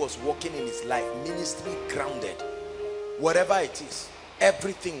 Nothing was working in his life. Ministry grounded. Whatever it is,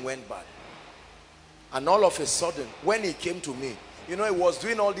 everything went bad. And all of a sudden, when he came to me, you know, he was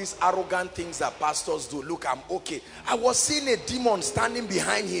doing all these arrogant things that pastors do. Look, I'm okay. I was seeing a demon standing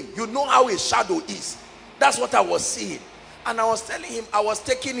behind him. You know how a shadow is. That's what I was seeing. And I was telling him, I was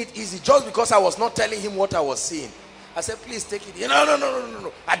taking it easy just because I was not telling him what I was seeing. I said, please take it.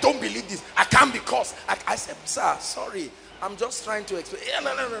 No. I don't believe this. I can't, because I said, sir, sorry. I'm just trying to explain.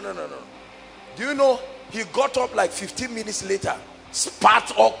 No. Do you know, he got up like 15 minutes later,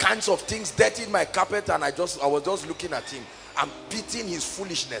 spat all kinds of things, dirtied my carpet, and I was just looking at him. I'm pitying his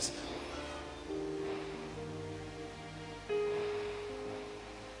foolishness.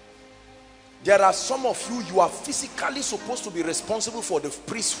 There are some of you, you are physically supposed to be responsible for the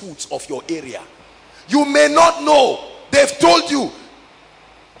priesthoods of your area. You may not know. They've told you,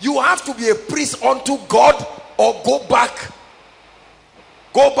 you have to be a priest unto God, or go back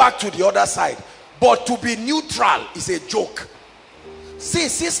to the other side. But to be neutral is a joke. See,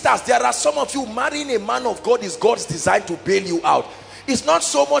 sisters, there are some of you, marrying a man of God is God's design to bail you out. It's not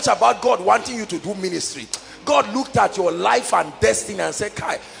so much about God wanting you to do ministry. God looked at your life and destiny and said,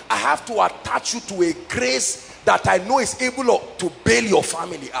 Kai, I have to attach you to a grace that I know is able to bail your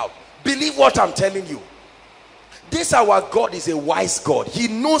family out. Believe what I'm telling you. This our God is a wise God. He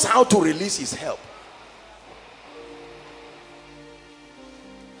knows how to release his help.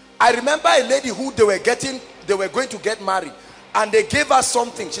 I remember a lady who they were going to get married, and they gave her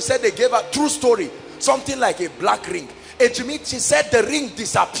something. She said they gave her, true story, something like a black ring. She said the ring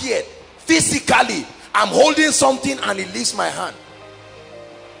disappeared physically. I'm holding something and it leaves my hand.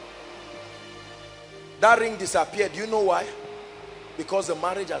 That ring disappeared. Do you know why? Because the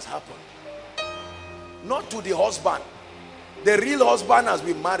marriage has happened. Not to the husband. The real husband has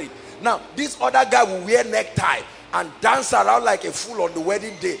been married. Now, this other guy will wear necktie and dance around like a fool on the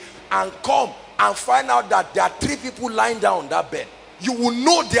wedding day, and come and find out that there are 3 people lying down on that bed. You will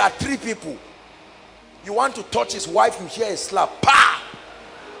know there are 3 people. You want to touch his wife, you hear a slap. Pa!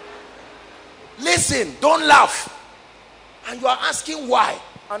 Listen, don't laugh. And you are asking why.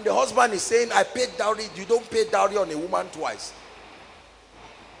 And the husband is saying, I paid dowry. You don't pay dowry on a woman twice.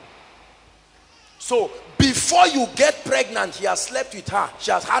 So before you get pregnant, he has slept with her.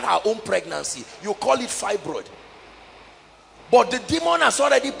 She has had her own pregnancy. You call it fibroid. But the demon has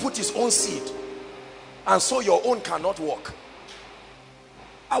already put his own seed. And so your own cannot work.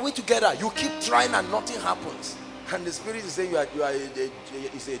 Are we together? You keep trying and nothing happens. And the spirit is saying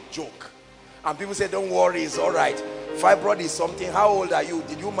it's a joke. And people say, don't worry, it's all right. Fibroid is something. How old are you?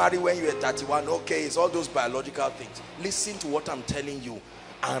 Did you marry when you were 31? Okay, it's all those biological things. Listen to what I'm telling you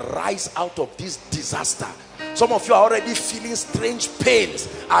and rise out of this disaster. Some of you are already feeling strange pains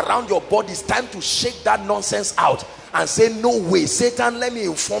around your body. It's time to shake that nonsense out and say, no way, Satan, let me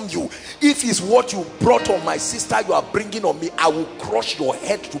inform you. If it's what you brought on my sister, you are bringing on me, I will crush your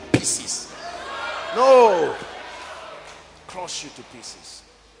head to pieces. No. Crush you to pieces.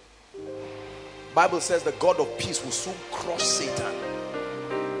 Bible says the God of peace will soon crush Satan.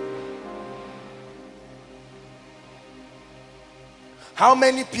 How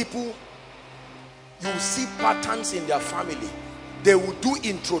many people you see patterns in their family? They will do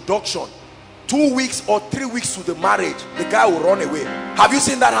introduction, 2 weeks or 3 weeks to the marriage, the guy will run away. Have you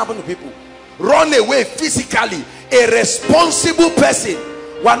seen that happen to people? Run away physically. A responsible person.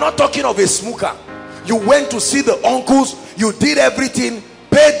 We're not talking of a smoker. You went to see the uncles, you did everything,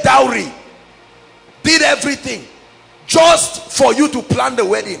 paid dowry, did everything, just for you to plan the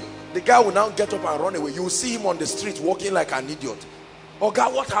wedding. The guy will now get up and run away. You will see him on the street walking like an idiot. Oh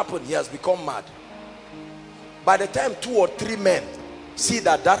God, what happened? He has become mad. By the time 2 or 3 men see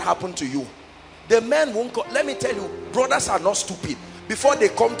that happened to you, the men won't come. Let me tell you, brothers are not stupid. Before they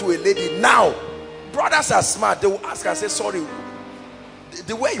come to a lady now, brothers are smart. They will ask and say, sorry,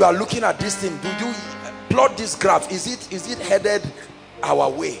 the way you are looking at this thing, do you plot this graph? Is it headed our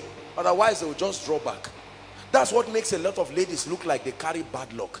way? Otherwise they will just draw back. That's what makes a lot of ladies look like they carry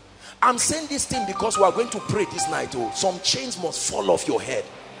bad luck. I'm saying this thing because we are going to pray this night. Oh, some chains must fall off your head.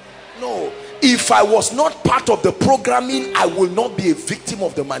 No, if I was not part of the programming, I will not be a victim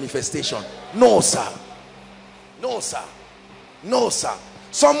of the manifestation. No, sir. No, sir. No, sir.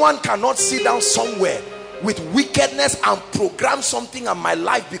 Someone cannot sit down somewhere with wickedness and program something, and my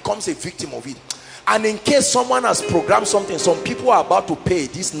life becomes a victim of it. And in case someone has programmed something, some people are about to pay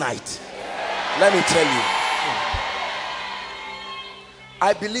this night. Let me tell you,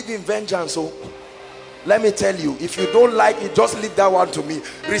 I believe in vengeance. So let me tell you, if you don't like it, just leave that one to me.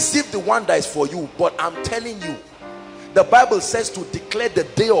 Receive the one that is for you. But I'm telling you, the Bible says to declare the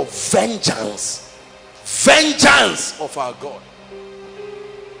day of vengeance. Vengeance of our God.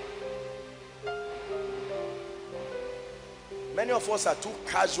 Many of us are too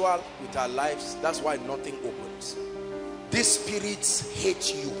casual with our lives. That's why nothing opens. These spirits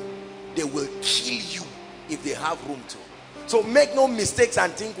hate you. They will kill you if they have room to. So make no mistakes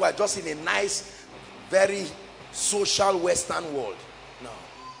and think we're just in a nice, very social Western world. No.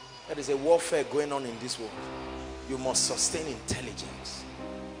 There is a warfare going on in this world. You must sustain intelligence.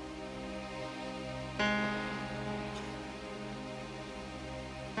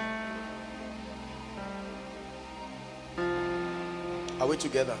 Are we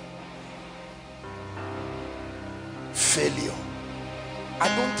together? Failure. I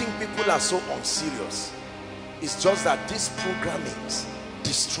don't think people are so unserious. It's just that these programmings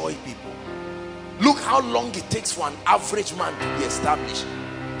destroy people. Look how long it takes for an average man to be established.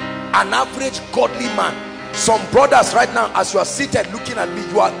 An average godly man. Some brothers right now, as you are seated looking at me,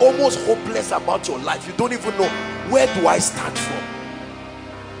 you are almost hopeless about your life. You don't even know, where do I start from?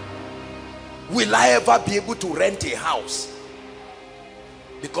 Will I ever be able to rent a house?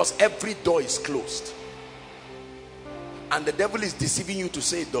 Because every door is closed. And the devil is deceiving you to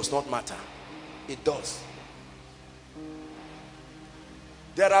say it does not matter. It does.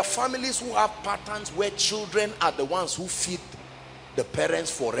 There are families who have patterns where children are the ones who feed the parents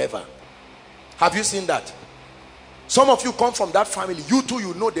forever. Have you seen that? Some of you come from that family. You too,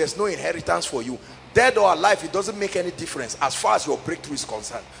 you know there's no inheritance for you. Dead or alive, it doesn't make any difference as far as your breakthrough is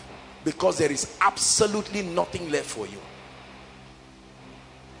concerned. Because there is absolutely nothing left for you.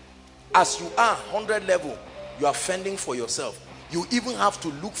 As you are 100 level, you are fending for yourself. You even have to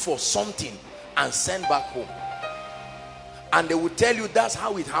look for something and send back home. And they will tell you that's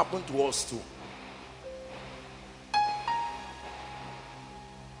how it happened to us too.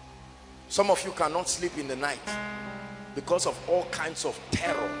 Some of you cannot sleep in the night because of all kinds of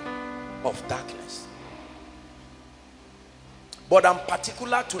terror of darkness. But I'm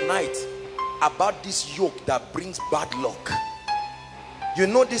particular tonight about this yoke that brings bad luck. You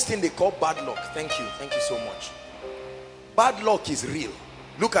know this thing they call bad luck. Thank you so much. Bad luck is real.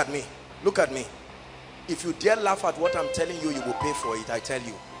 Look at me, look at me. If you dare laugh at what I'm telling you, you will pay for it. I tell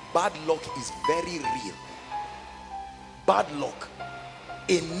you, bad luck is very real. Bad luck,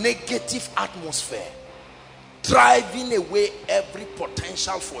 a negative atmosphere, driving away every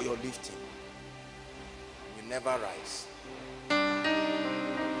potential for your lifting. You never rise.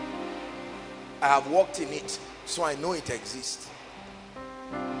 I have walked in it, so I know it exists.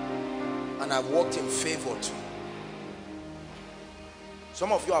 And I've walked in favor too.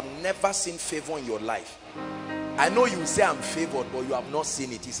 Some of you have never seen favor in your life. I know you say I'm favored, but you have not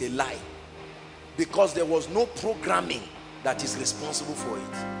seen it. It's a lie. Because there was no programming that is responsible for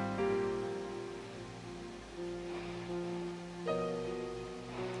it.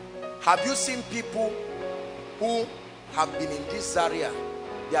 Have you seen people who have been in this area?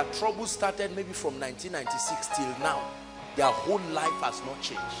 Their trouble started maybe from 1996 till now. Their whole life has not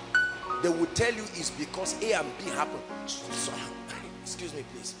changed. They will tell you it's because A and B happened. Excuse me,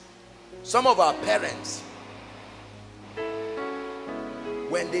 please. Some of our parents,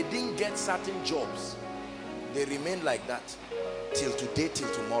 when they didn't get certain jobs, they remained like that till today, till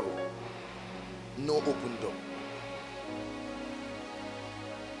tomorrow. No open door.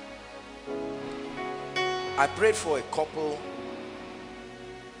 I prayed for a couple.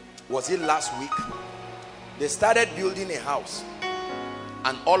 Was it last week? They started building a house,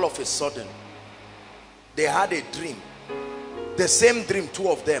 and all of a sudden they had a dream, the same dream, two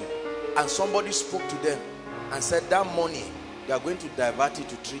of them, and somebody spoke to them and said that money, they are going to divert it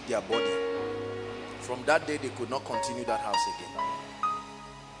to treat their body. From that day, they could not continue that house again.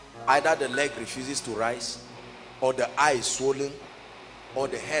 Either the leg refuses to rise, or the eye is swollen, or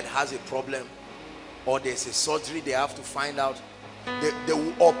the head has a problem, or there's a surgery they have to find out. They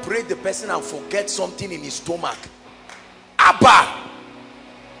will operate the person and forget something in his stomach. Abba!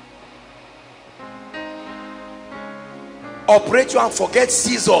 Operate you and forget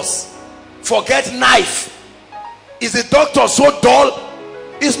scissors, forget knife. Is the doctor so dull?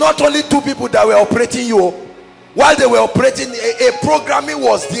 It's not only 2 people that were operating you. While they were operating, a programming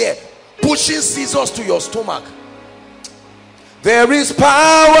was there, pushing scissors to your stomach. There is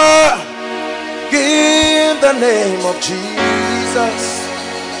power in the name of Jesus.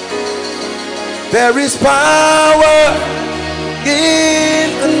 There is power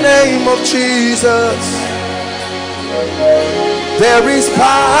in the name of Jesus. There is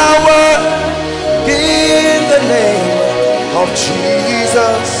power in the name of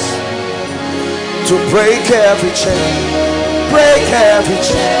Jesus to break every chain, break every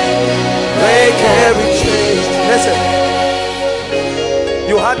chain, break every chain. Listen,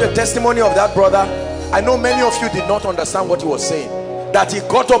 you heard the testimony of that brother. I know many of you did not understand what he was saying, that he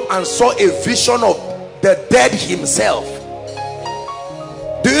got up and saw a vision of the dead himself.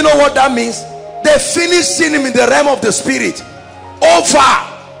 Do you know what that means? They finished seeing him in the realm of the spirit. Over.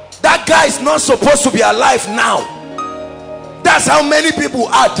 That guy is not supposed to be alive now. That's how many people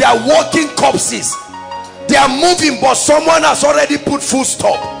are. They are walking corpses. They are moving, but someone has already put full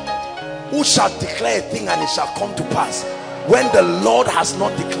stop. Who shall declare a thing and it shall come to pass when the Lord has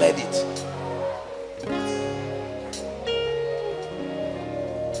not declared it?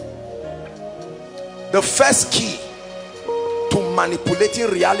 The first key to manipulating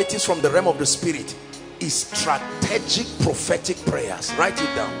realities from the realm of the spirit is strategic prophetic prayers. Write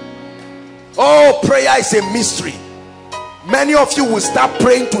it down. Oh, prayer is a mystery. Many of you will start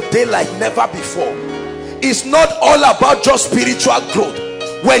praying today like never before. It's not all about just spiritual growth.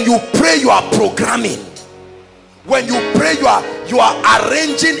 When you pray, you are programming. When you pray, you are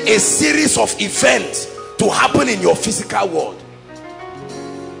arranging a series of events to happen in your physical world.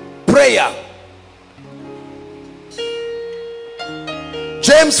 Prayer.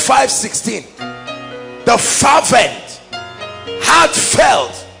 James 5:16. The fervent,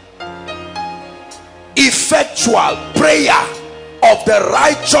 heartfelt, effectual prayer of the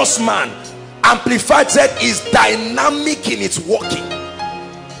righteous man, Amplified said, is dynamic in its working.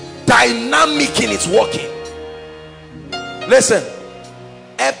 Dynamic in its working. Listen,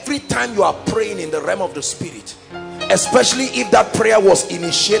 every time you are praying in the realm of the spirit, especially if that prayer was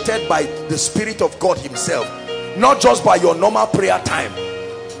initiated by the Spirit of God himself, not just by your normal prayer time.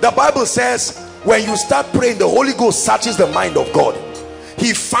 The Bible says when you start praying, the Holy Ghost searches the mind of God.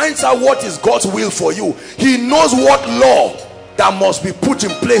 He finds out what is God's will for you. He knows what law that must be put in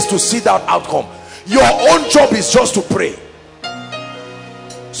place to see that outcome. Your own job is just to pray.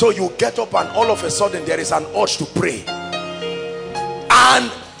 So you get up and all of a sudden there is an urge to pray,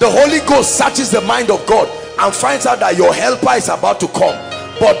 and the Holy Ghost searches the mind of God and finds out that your helper is about to come,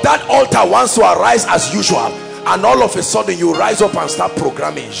 but that altar wants to arise as usual, and all of a sudden you rise up and start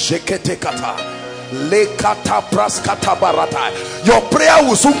programming. Your prayer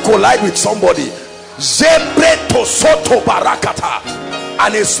will soon collide with somebody,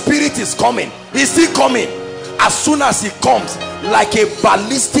 and a spirit is coming. Is he coming? As soon as he comes, like a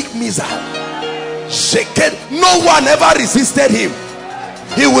ballistic missile, no one ever resisted him.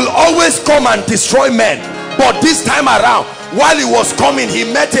 He will always come and destroy men, but this time around, while he was coming, he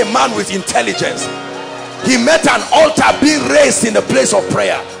met a man with intelligence. He met an altar being raised in the place of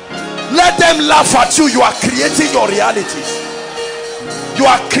prayer. Let them laugh at you. You are creating your realities. You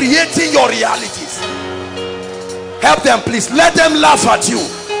are creating your realities. Help them, please. Let them laugh at you.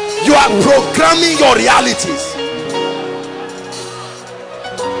 You are programming your realities.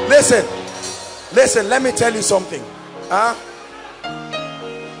 Listen, let me tell you something.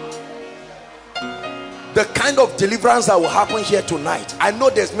 The kind of deliverance that will happen here tonight. I know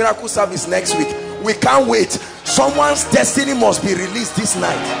there's miracle service next week. We can't wait. Someone's destiny must be released this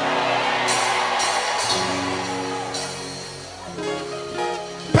night.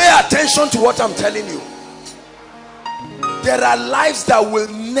 Pay attention to what I'm telling you. There are lives that will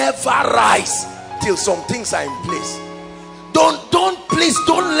never rise till some things are in place. Please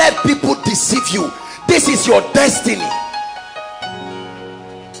don't let people deceive you. This is your destiny.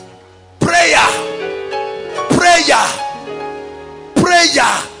 Prayer.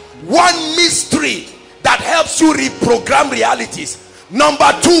 One mystery that helps you reprogram realities.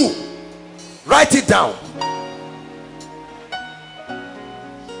 Number 2, write it down.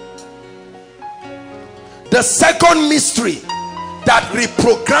 The second mystery that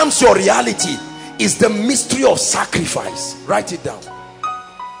reprograms your reality is the mystery of sacrifice. Write it down.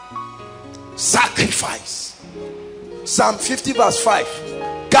 Sacrifice. Psalm 50 verse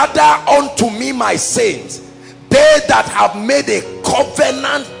 5. Gather unto me my saints, they that have made a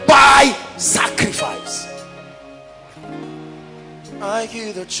covenant by sacrifice. I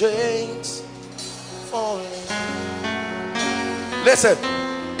hear the chains falling. Listen,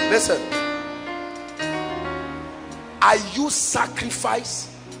 listen. I use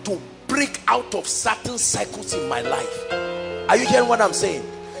sacrifice to break out of certain cycles in my life. Are you hearing what I'm saying?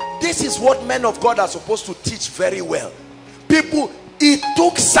 This is what men of God are supposed to teach very well. People, it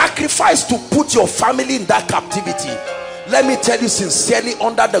took sacrifice to put your family in that captivity. Let me tell you sincerely,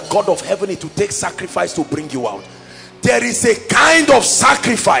 under the God of heaven, it will take sacrifice to bring you out. There is a kind of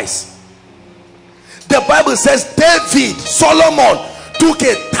sacrifice. The Bible says David, Solomon took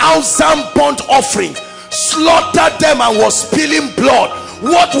 1,000 burnt offerings, slaughtered them and was spilling blood.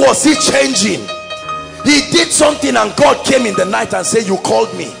 What was he changing? He did something and God came in the night and said, you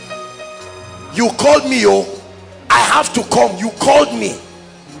called me. You called me, oh. I have to come. You called me.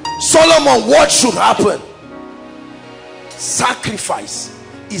 Solomon, what should happen? Sacrifice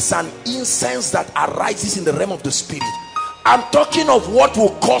is an incense that arises in the realm of the spirit. I'm talking of what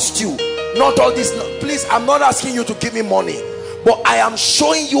will cost you, not all this. Please, I'm not asking you to give me money, but I am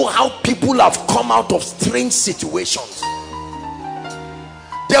showing you how people have come out of strange situations.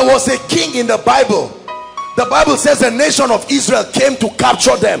 There was a king in the Bible. The Bible says the nation of Israel came to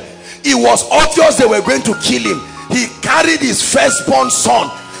capture them. It was obvious they were going to kill him. He carried his firstborn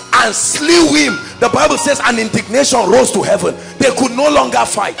son and slew him. The Bible says an indignation rose to heaven. They could no longer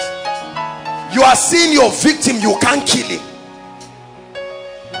fight. You are seeing your victim, you can't kill him.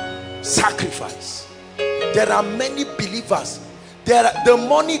 Sacrifice. There are many believers. The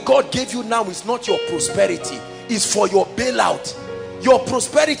money God gave you now is not your prosperity, it's for your bailout. Your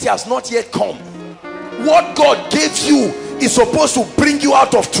prosperity has not yet come. What God gave you is supposed to bring you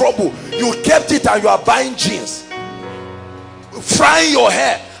out of trouble. You kept it and you are buying jeans, frying your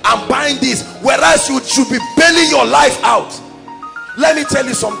hair and buying this, whereas you should be bailing your life out. Let me tell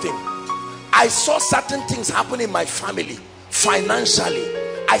you something. I saw certain things happen in my family financially.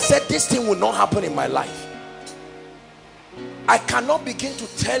 I said this thing will not happen in my life. I cannot begin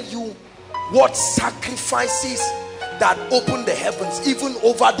to tell you what sacrifices that open the heavens even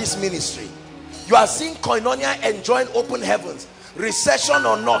over this ministry. You are seeing Koinonia enjoying open heavens, recession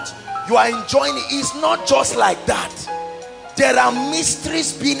or not, you are enjoying it. It's not just like that. There are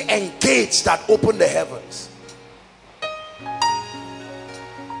mysteries being engaged that open the heavens.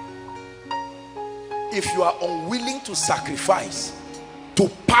 If you are unwilling to sacrifice, to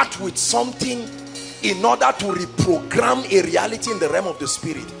part with something in order to reprogram a reality in the realm of the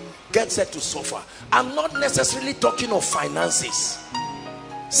spirit, get set to suffer. I'm not necessarily talking of finances.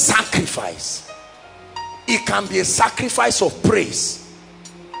 Sacrifice. It can be a sacrifice of praise,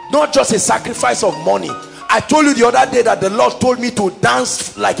 not just a sacrifice of money. I told you the other day that the Lord told me to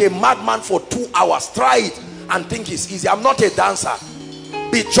dance like a madman for 2 hours. Try it and think it's easy. I'm not a dancer.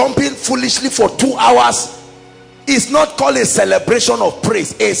 Be jumping foolishly for 2 hours. It's not called a celebration of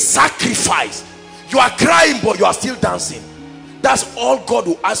praise, a sacrifice. You are crying but you are still dancing. That's all God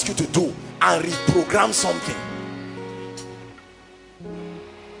will ask you to do, and reprogram something.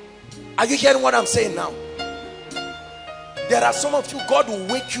 Are you hearing what I'm saying now? There are some of you, God will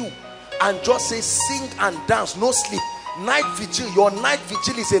wake you and just say sing and dance, no sleep. Night vigil. Your night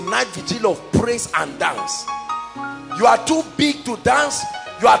vigil is a night vigil of praise and dance. You are too big to dance,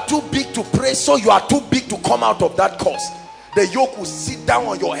 you are too big to pray, so you are too big to come out of that course. The yoke will sit down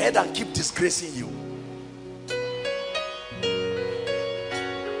on your head and keep disgracing you.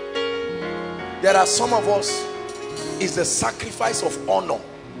 There are some of us, is the sacrifice of honor.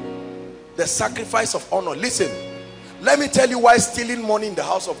 The sacrifice of honor. Listen, let me tell you why stealing money in the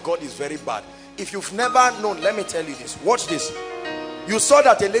house of God is very bad. If you've never known, let me tell you this. Watch this. You saw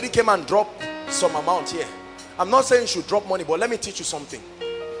that a lady came and dropped some amount here. I'm not saying you should drop money, but let me teach you something.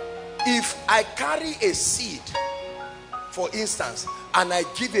 If I carry a seed, for instance, and I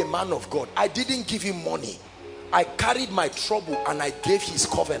give a man of God, I didn't give him money. I carried my trouble and I gave his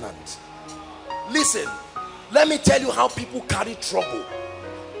covenant. Listen, let me tell you how people carry trouble.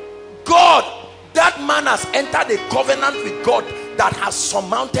 God, that man has entered a covenant with God that has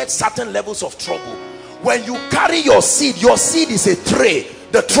surmounted certain levels of trouble. When you carry your seed is a tray.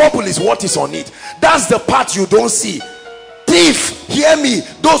 The trouble is what is on it. That's the part you don't see. Thief, hear me.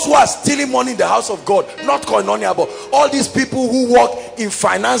 Those who are stealing money in the house of God, not Koinonia, but all these people who work in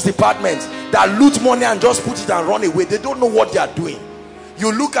finance departments that loot money and just put it and run away, they don't know what they are doing.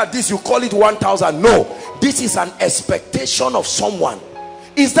 You look at this, you call it 1,000. No, this is an expectation of someone.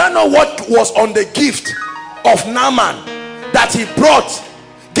 Is that not what was on the gift of Naaman that he brought?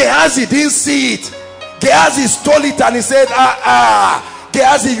 Gehazi didn't see it. Gehazi stole it and he said,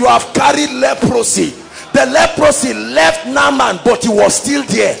 Gehazi, you have carried leprosy. The leprosy left Naaman, but he was still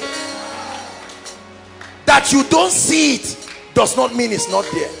there. That you don't see it does not mean it's not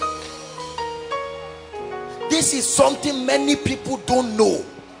there. This is something many people don't know.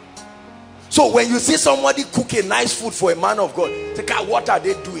 So when you see somebody cook a nice food for a man of God, think, what are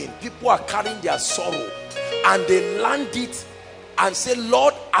they doing? People are carrying their sorrow and they land it and say,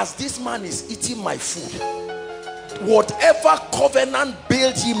 Lord, as this man is eating my food, whatever covenant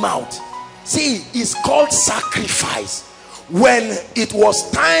bailed him out, see, it's called sacrifice. When it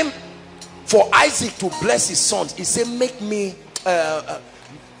was time for Isaac to bless his sons, he said, make me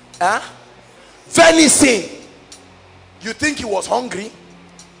venison. You think he was hungry?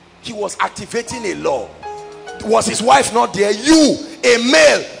 He was activating a law. Was his wife not there? You, a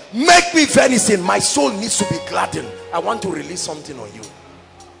male, make me venison. My soul needs to be gladdened. I want to release something on you.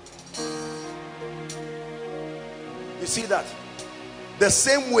 You see that? The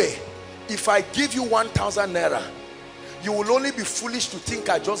same way, if I give you 1,000 naira, you will only be foolish to think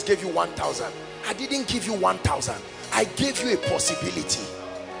I just gave you 1,000. I didn't give you 1,000. I gave you a possibility.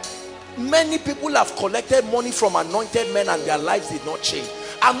 Many people have collected money from anointed men and their lives did not change.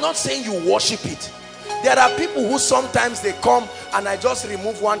 I'm not saying you worship it. There are people who sometimes they come and I just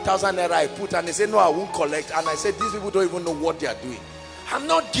remove 1,000 naira I put and they say, no, I won't collect. And I say, these people don't even know what they are doing. I'm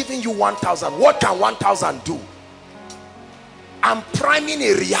not giving you 1,000. What can 1,000 do? I'm priming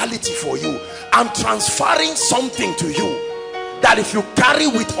a reality for you. I'm transferring something to you that if you carry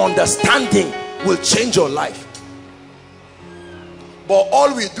with understanding will change your life. But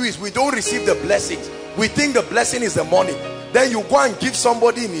all we do is we don't receive the blessings. We think the blessing is the money. Then you go and give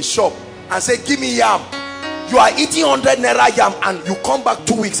somebody in his shop and say, give me yam. You are eating 100 naira yam and you come back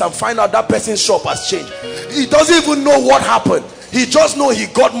 2 weeks and find out that person's shop has changed. He doesn't even know what happened. He just know he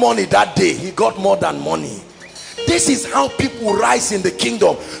got money that day. He got more than money. This is how people rise in the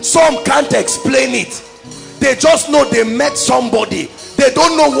kingdom. Some can't explain it. They just know they met somebody. They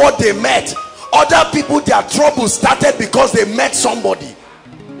don't know what they met. Other people, their trouble started because they met somebody.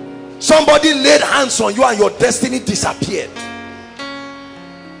 Somebody laid hands on you and your destiny disappeared.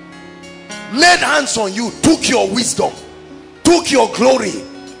 Laid hands on you, took your wisdom, took your glory,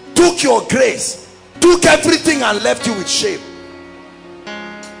 took your grace, took everything and left you with shame.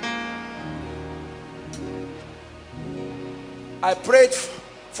 I prayed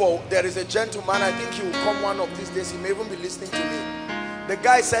for, there is a gentleman, I think he will come one of these days, he may even be listening to me. The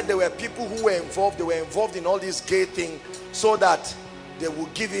guy said there were people who were involved, they were involved in all this gay thing so that they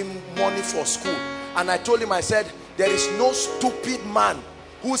would give him money for school. And I told him, I said, there is no stupid man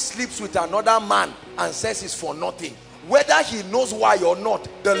who sleeps with another man and says it's for nothing. Whether he knows why or not,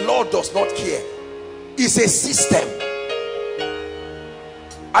 the Lord does not care. It's a system.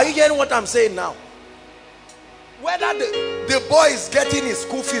 Are you hearing what I'm saying now? Whether the boy is getting his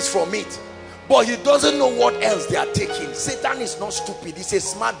school fees from it, but he doesn't know what else they are taking. Satan is not stupid. He's a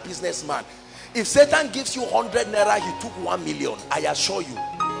smart businessman. If Satan gives you 100 naira, he took 1 million. I assure you.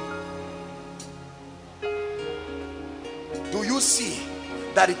 Do you see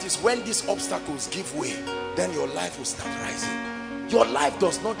that it is when these obstacles give way, then your life will start rising? Your life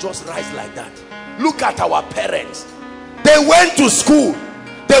does not just rise like that. Look at our parents. They went to school.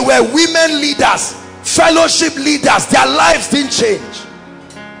 They were women leaders, fellowship leaders. Their lives didn't change.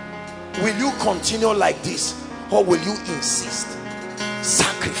 Will you continue like this, or will you insist?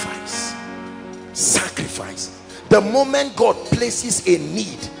 Sacrifice. Sacrifice. The moment God places a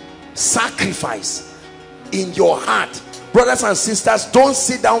need, sacrifice in your heart. Brothers and sisters, don't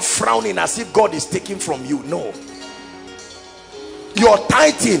sit down frowning as if God is taking from you. No. You're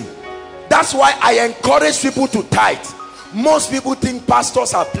tithing. That's why I encourage people to tithe. Most people think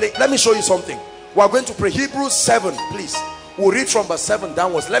pastors are playing. Let me show you something. We're going to pray. Hebrews 7, please. We'll read from verse 7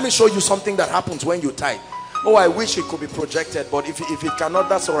 downwards. Let me show you something that happens when you tithe. Oh, I wish it could be projected, but if it cannot,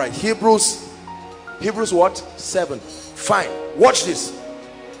 that's all right. Hebrews what? 7. Fine. Watch this.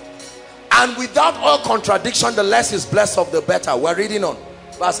 And without all contradiction, the less is blessed of the better. We're reading on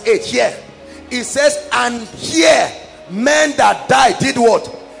verse 8 here. It says, and here men that died did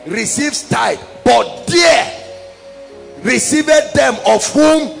what? Receives tithe, but there received them of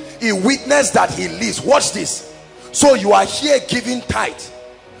whom he witnessed that he lives. Watch this. So you are here giving tithe,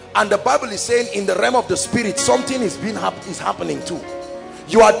 and the Bible is saying in the realm of the spirit something is happening too.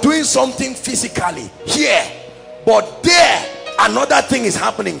 You are doing something physically here, but there another thing is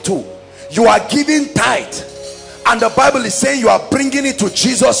happening too. You are giving tithe, And the Bible is saying you are bringing it to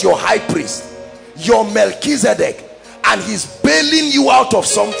Jesus, your high priest, your Melchizedek, and he's bailing you out of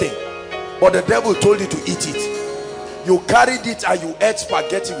something. But the devil told you to eat it. You carried it and you ate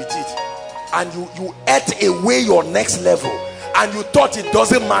spaghetti with it. And you ate away your next level. And you thought it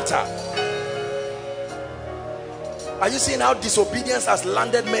doesn't matter. Are you seeing how disobedience has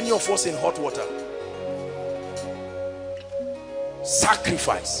landed many of us in hot water?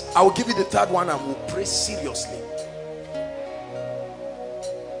 Sacrifice. I will give you the third one and we'll pray seriously.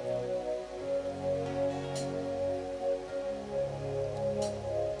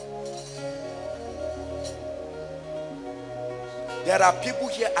 There are people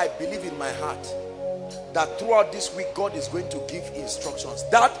here, I believe in my heart, that throughout this week God is going to give instructions.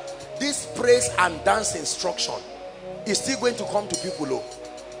 That this praise and dance instruction is still going to come to people. Oh.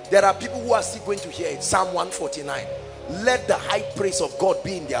 There are people who are still going to hear it. Psalm 149. Let the high praise of God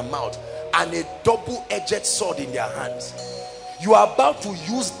be in their mouth and a double-edged sword in their hands. You are about to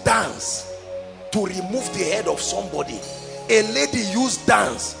use dance to remove the head of somebody. A lady used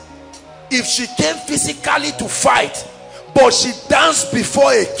dance. If she came physically to fight, but she danced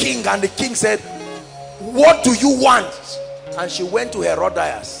before a king, and the king said, what do you want? And she went to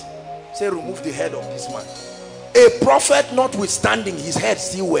Herodias, said, remove the head of this man. A prophet notwithstanding, his head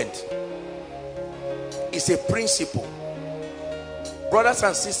still went. It's a principle. Brothers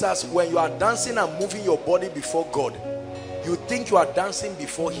and sisters, when you are dancing and moving your body before God, you think you are dancing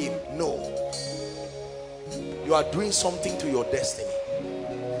before him. No, you are doing something to your destiny.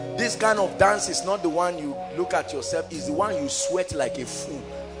 This kind of dance is not the one you look at yourself, it's the one you sweat like a fool.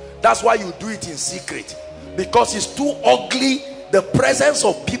 That's why you do it in secret, because it's too ugly. The presence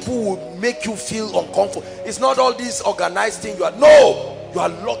of people will make you feel uncomfortable. It's not all this organized thing. You are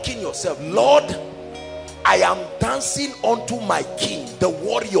locking yourself. Lord, I am dancing unto my king, the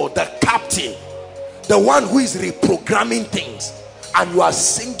warrior, the captain, the one who is reprogramming things. And you are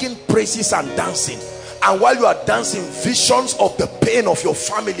singing praises and dancing. And while you are dancing, visions of the pain of your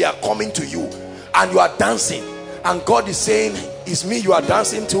family are coming to you. And you are dancing. And God is saying, it's me you are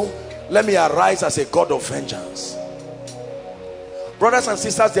dancing to. Let me arise as a God of vengeance. Brothers and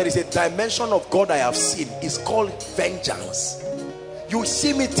sisters, there is a dimension of God I have seen. It's called vengeance. You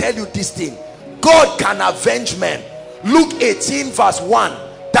see me tell you this thing. God can avenge men. Luke 18 verse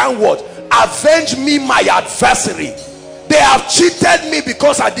 1 downward. Avenge me my adversary. They have cheated me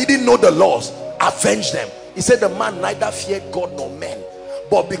because I didn't know the laws. Avenge them. He said the man neither feared God nor men,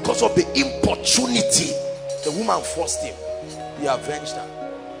 but because of the importunity, the woman forced him. He avenged her.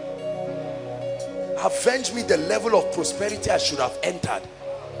 Avenge me the level of prosperity I should have entered,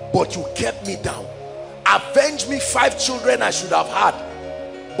 but you kept me down. Avenge me 5 children I should have had,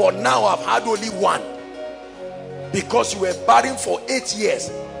 but now I've had only 1, because you were barren for 8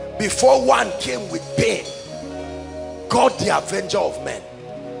 years before one came with pain. God, the avenger of men,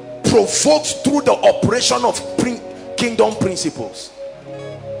 provoked through the operation of kingdom principles.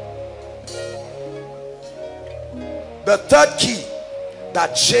 The third key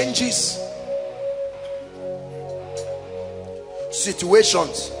that changes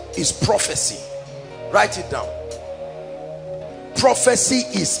situations is prophecy. Write it down. Prophecy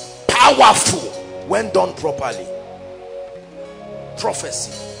is powerful when done properly.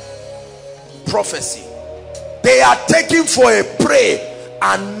 Prophecy. Prophecy. They are taken for a prey,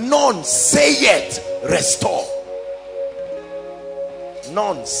 and none say yet restore.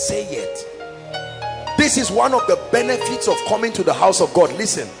 None say yet. This is one of the benefits of coming to the house of God.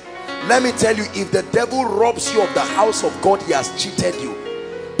 Listen, let me tell you, if the devil robs you of the house of God, he has cheated you.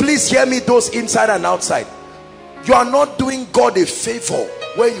 Please hear me, those inside and outside. You are not doing God a favor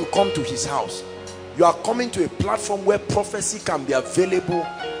when you come to his house. You are coming to a platform where prophecy can be available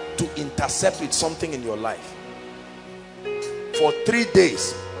to intercept with something in your life. For 3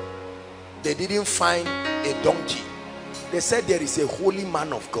 days, they didn't find a donkey. They said there is a holy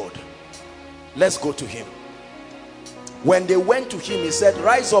man of God. Let's go to him. When they went to him, he said,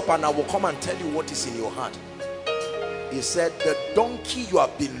 rise up and I will come and tell you what is in your heart. He said, the donkey you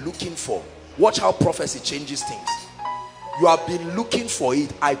have been looking for. Watch how prophecy changes things. You have been looking for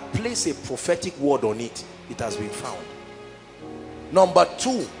it. I place a prophetic word on it. It has been found. Number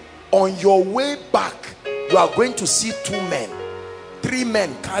 2, on your way back, you are going to see 2 men. 3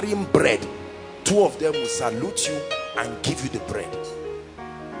 men carrying bread. 2 of them will salute you and give you the bread.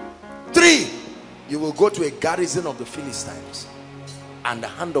 3, you will go to a garrison of the Philistines and the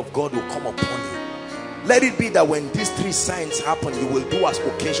hand of God will come upon you. Let it be that when these 3 signs happen, you will do as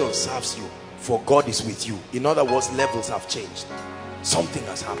occasion serves you, for God is with you. In other words, levels have changed. Something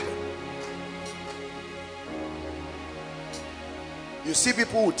has happened. You see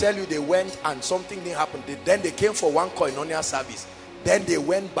people who tell you they went and something didn't happen. Then they came for one koinonia service. Then they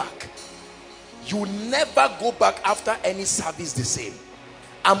went back. You never go back after any service the same.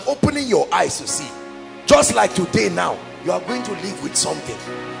 I'm opening your eyes to see. Just like today now, you are going to live with something.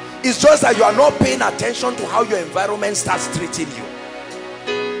 It's just that you are not paying attention to how your environment starts treating you.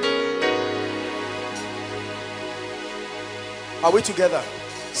 Are we together?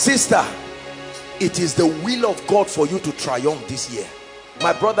 Sister, it is the will of God for you to triumph this year.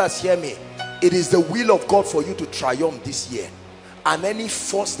 My brothers, hear me. It is the will of God for you to triumph this year. And any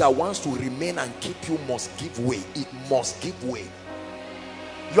force that wants to remain and keep you must give way. It must give way.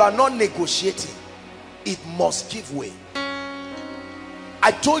 You are not negotiating. It must give way.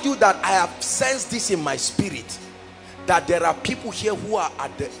 I told you that I have sensed this in my spirit, that there are people here who are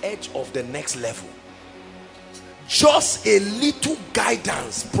at the edge of the next level. Just a little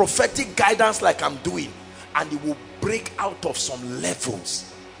guidance, prophetic guidance like I'm doing, and it will break out of some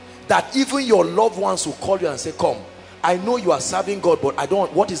levels that even your loved ones will call you and say, come, I know you are serving God, but I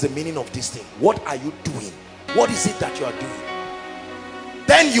don't, what is the meaning of this thing? What are you doing? What is it that you are doing?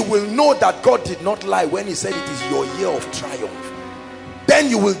 Then you will know that God did not lie when he said it is your year of triumph. Then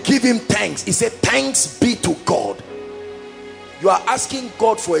you will give him thanks. He said, thanks be to God. You are asking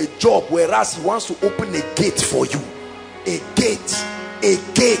God for a job, whereas he wants to open a gate for you. A gate, a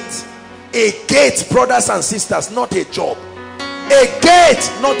gate, a gate, brothers and sisters, not a job. A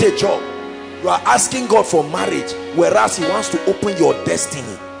gate, not a job. You are asking God for marriage, whereas he wants to open your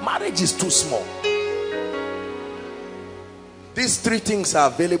destiny. Marriage is too small. These three things are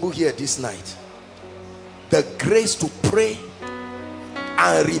available here this night. The grace to pray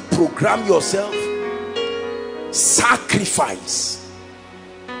and reprogram yourself, sacrifice,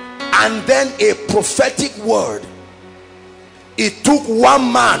 and then a prophetic word. It took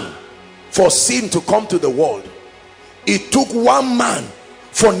one man for sin to come to the world. It took one man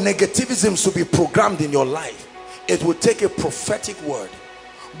for negativism to be programmed in your life. It will take a prophetic word.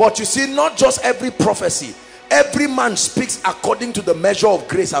 But you see, not just every prophecy, every man speaks according to the measure of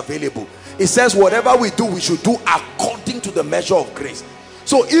grace available. It says whatever we do, we should do according to the measure of grace.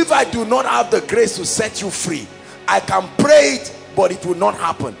 So if I do not have the grace to set you free, I can pray it, but it will not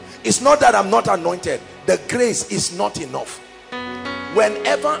happen. It's not that I'm not anointed. The grace is not enough.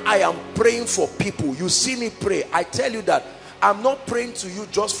 Whenever I am praying for people, you see me pray, I tell you that I'm not praying to you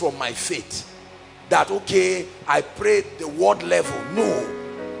just from my faith. That, okay, I prayed the word level. No.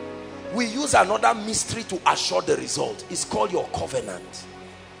 We use another mystery to assure the result. It's called your covenant.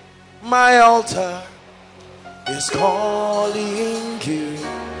 My altar is calling you,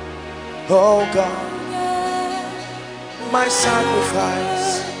 oh God. My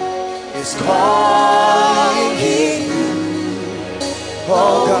sacrifice is calling you,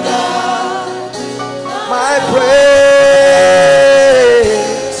 oh God. My praise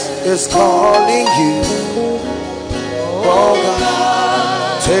is calling you, oh God.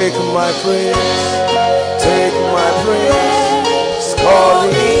 Take my praise, take my praise, it's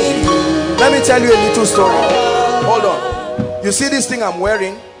calling you. Let me tell you a little story. Hold on. You see this thing I'm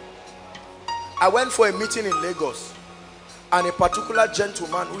wearing? I went for a meeting in Lagos, and a particular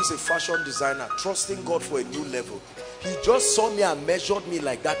gentleman who is a fashion designer, trusting God for a new level, he just saw me and measured me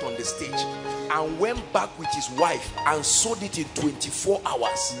like that on the stage, and went back with his wife and sewed it in 24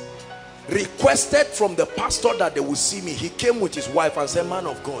 hours. Requested from the pastor that they would see me. He came with his wife and said, man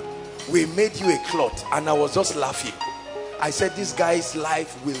of God, we made you a cloth. And I was just laughing. I said, this guy's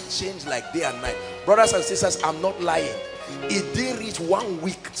life will change like day and night. Brothers and sisters, I'm not lying. It didn't reach 1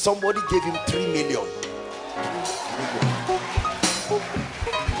 week, somebody gave him 3 million.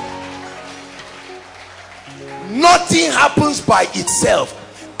 Nothing happens by itself.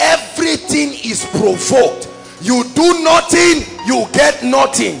 Everything is provoked. You do nothing, you get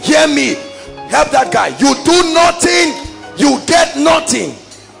nothing. Hear me. Help that guy. You do nothing, you get nothing.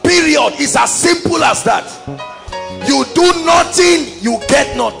 Period. It's as simple as that. You do nothing, you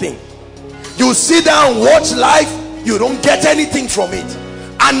get nothing. You sit down and watch life, you don't get anything from it.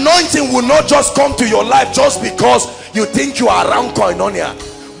 Anointing will not just come to your life just because you think you are around koinonia.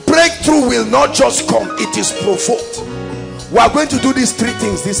 Breakthrough will not just come, it is provoked. We are going to do these three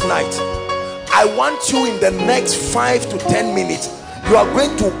things this night. I want you in the next 5 to 10 minutes, you are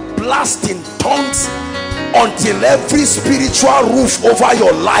going to blast in tongues until every spiritual roof over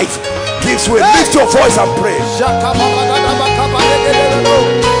your life gives way. Lift your voice and pray.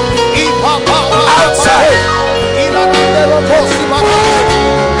 Outside.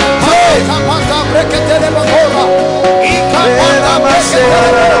 Pray.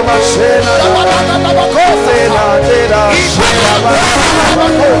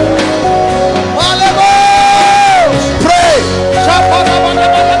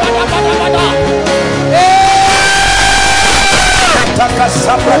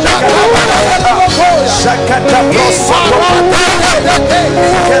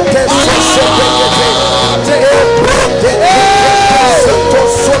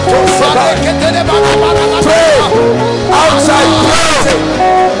 outside, pray.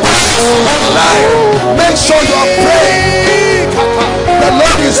 Make sure you are praying. The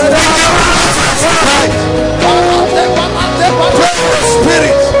Lord is tonight. Pray in the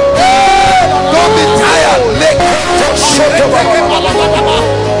spirit. Don't be tired.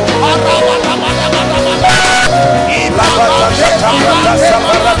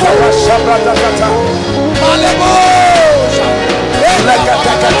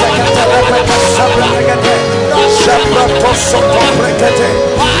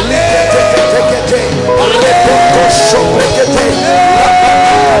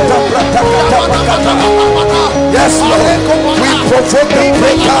 Yes, Lord, we provoke the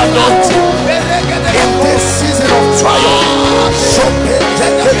breaker anointing in this season of trial.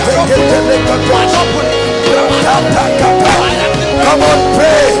 Come on,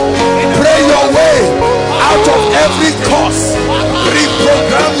 pray. Pray your way out of every curse.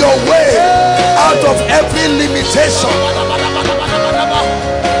 Reprogram your way out of every limitation.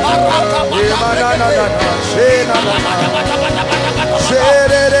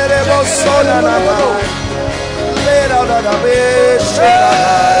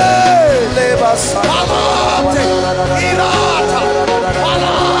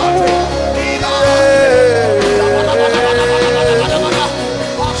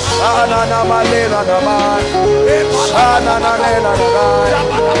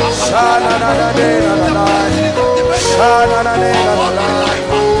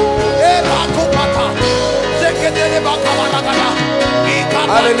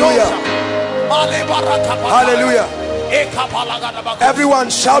 Hallelujah. Hallelujah. Everyone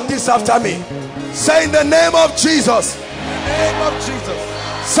shout this after me. Say, in the name of Jesus. In the name of Jesus.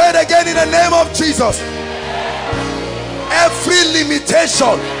 Say it again, in the name of Jesus. Every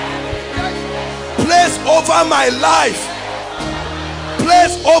limitation placed over my life,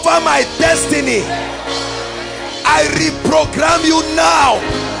 placed over my destiny, I reprogram you now.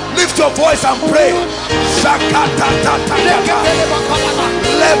 Lift your voice and pray.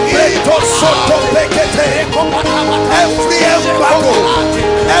 Every embargo,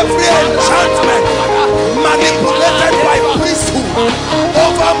 every enchantment manipulated by priesthood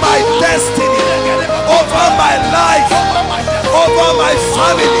over my destiny, over my life, over my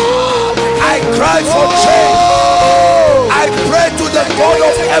family, I cry for change. I pray to the God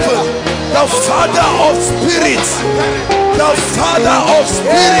of heaven, the Father of spirits, the Father of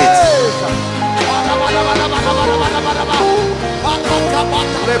spirits.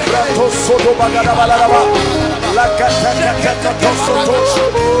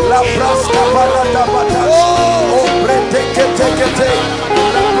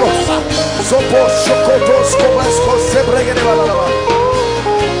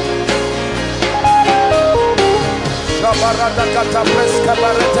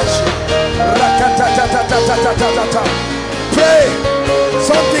 Pray.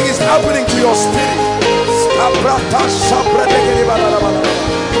 Something is happening to your spirit.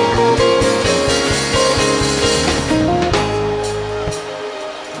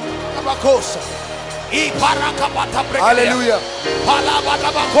 Hallelujah.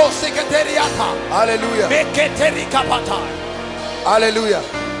 Hallelujah. Hallelujah.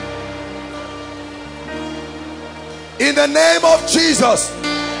 In the name of Jesus.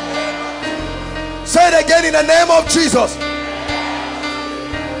 Say it again, in the name of Jesus.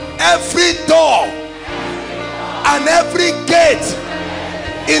 Every door and every gate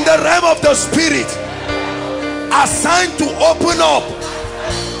in the realm of the spirit assigned to open up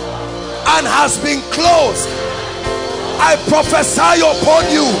and has been closed, I prophesy upon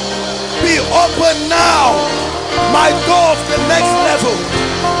you, be open now. My door of the next level,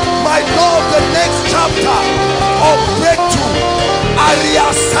 my door of the next chapter of breakthrough, I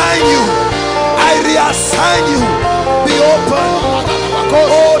reassign you. I reassign you. Be open.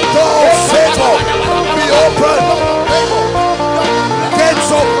 Oh, door of favor, be open. Gates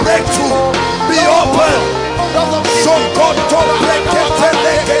of breakthrough, be open. So God to break it.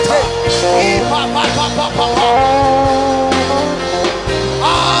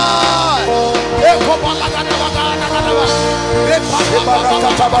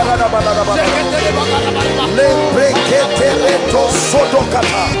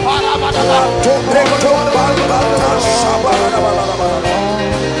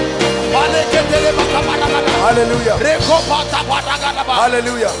 Hallelujah.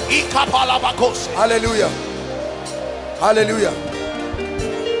 Hallelujah. Hallelujah. Hallelujah.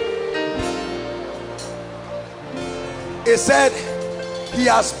 It said, He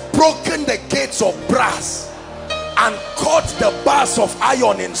has broken the gates of brass and cut the bars of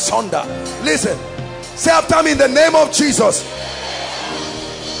iron in sunder. Listen, say after me, in the name of Jesus,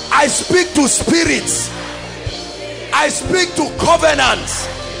 I speak to spirits, I speak to covenants,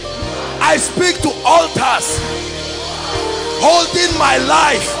 I speak to altars holding my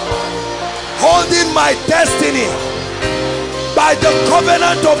life, holding my destiny. By the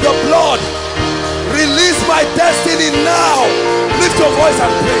covenant of the blood, release my destiny now. Lift your voice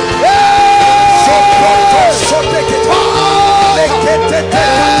and pray.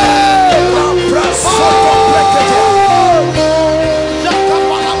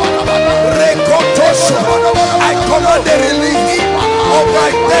 I command the release of my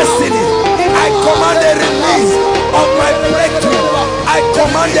destiny. I command the release of my breakthrough. I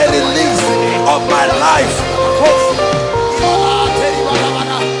command the release of my life.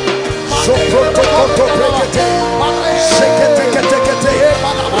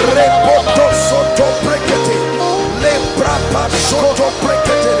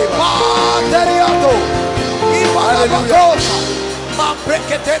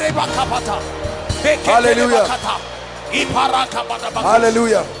 Hallelujah.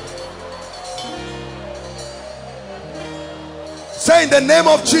 Hallelujah. Say in the name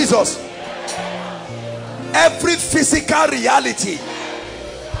of Jesus, every physical reality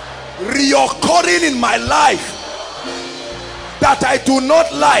reoccurring in my life that I do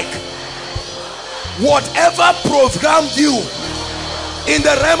not like, whatever programmed you in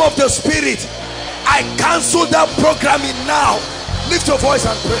the realm of the spirit, I cancel that programming now. Lift your voice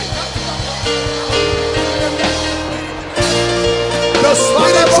and pray. The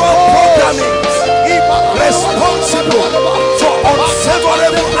spiritual programming responsible for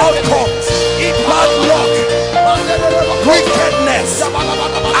unfavorable outcomes, bad luck, wickedness,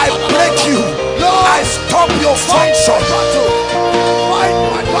 I break you. I stop your function. Fight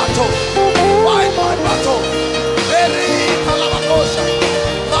my battle. Fight my battle.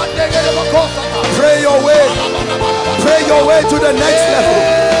 Pray your way. Pray your way to the next level.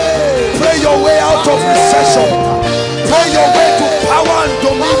 Pray your way out of recession. Pray your way to power and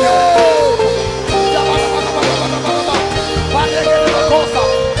dominion.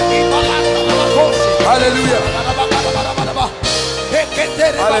 Hallelujah.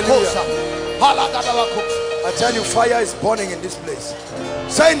 Hallelujah. I tell you, fire is burning in this place.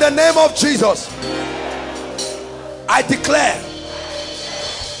 Say in the name of Jesus, I declare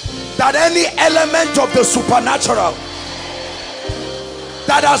that any element of the supernatural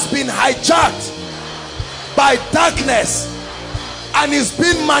that has been hijacked by darkness and is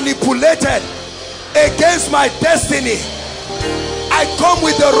being manipulated against my destiny, I come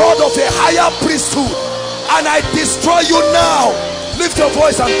with the rod of a higher priesthood and I destroy you now. Lift your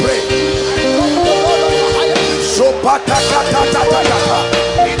voice and pray.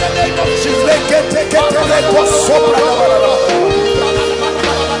 In the name of Jesus.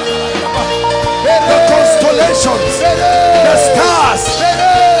 The constellations, the stars,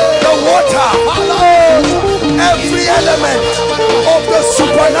 the water, every element of the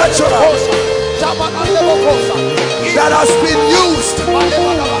supernatural that has been used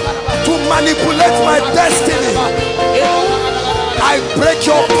to manipulate my destiny, I break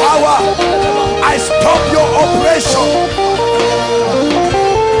your power. I stop your operation.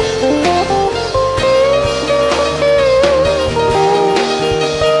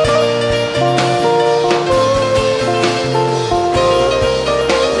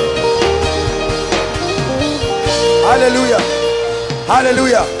 Hallelujah.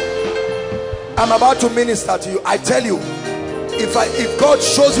 Hallelujah. I'm about to minister to you. I tell you, if God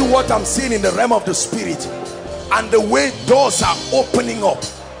shows you what I'm seeing in the realm of the spirit and the way doors are opening up,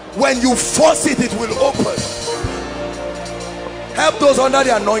 when you force it, it will open. Help those under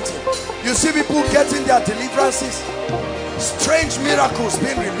the anointing. You see people getting their deliverances, strange miracles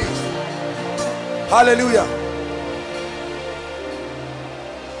being released. Hallelujah.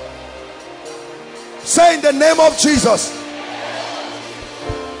 Say in the name of Jesus,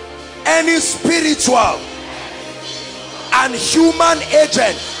 any spiritual and human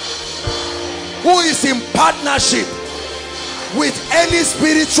agent who is in partnership with any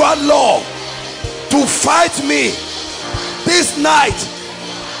spiritual law to fight me, this night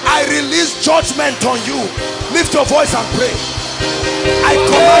I release judgment on you. Lift your voice and pray. I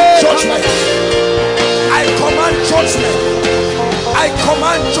command judgment. I command judgment. I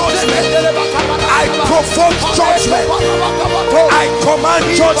command judgment. I provoke judgment. I command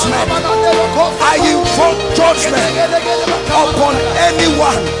judgment. I invoke judgment upon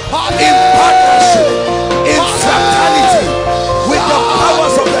anyone in partnership, in fraternity with the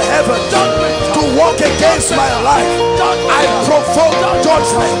powers of the heavens to walk against my life. I provoke judgment.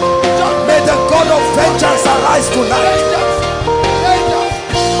 judgment. May the God of vengeance arise tonight.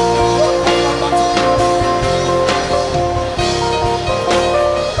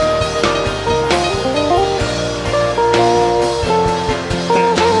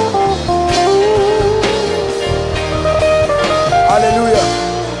 Hallelujah.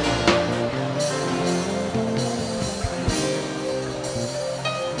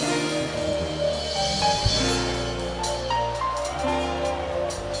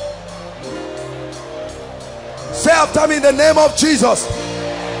 Say after me, in the name of Jesus.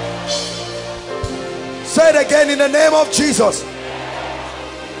 Say it again, in the name of Jesus.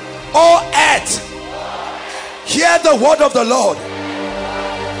 All earth, hear the word of the Lord.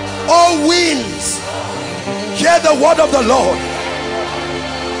 All winds, hear the word of the Lord.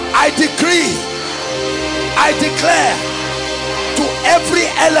 I decree, I declare to every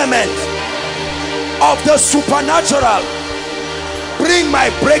element of the supernatural, bring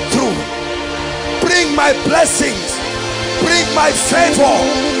my breakthrough, bring my blessings, bring my favor.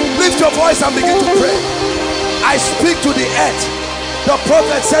 Lift your voice and begin to pray. I speak to the earth. The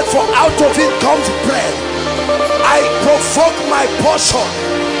prophet said, for out of it comes bread. I provoke my portion.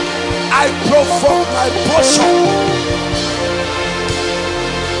 I provoke my portion.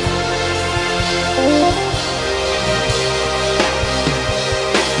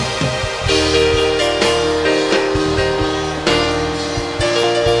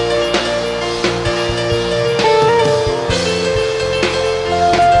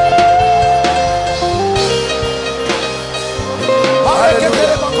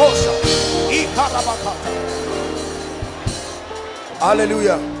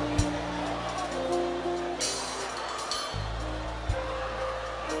 Hallelujah.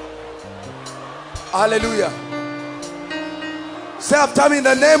 Hallelujah. Say after me, in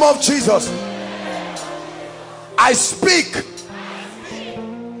the name of Jesus. I speak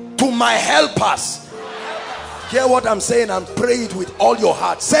to my helpers. Hear what I'm saying and pray it with all your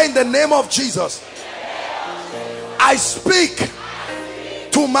heart. Say, in the name of Jesus, I speak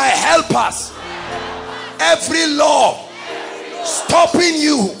to my helpers. Every law stopping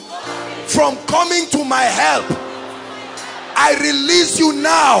you from coming to my help, I release you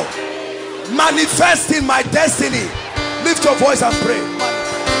now. Manifest in my destiny. Lift your voice and pray.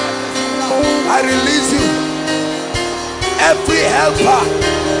 I release you. Every helper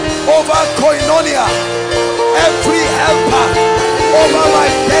over koinonia, every helper over my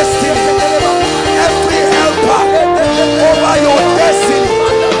destiny, every helper over your destiny,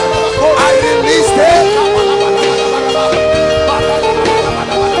 I release them.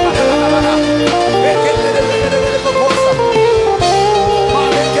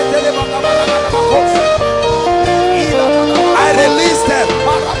 I release them.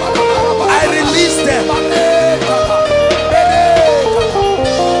 I release them.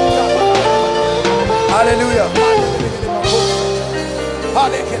 Hallelujah.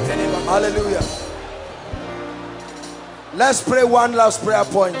 Hallelujah. Let's pray one last prayer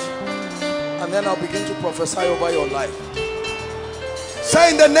point, and then I'll begin to prophesy over your life.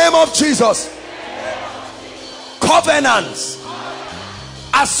 Say, in the name of Jesus, covenants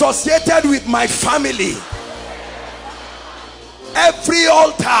associated with my family, every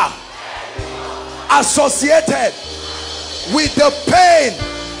altar associated with the pain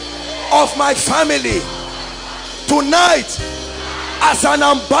of my family, tonight, as an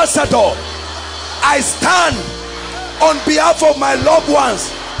ambassador, I stand on behalf of my loved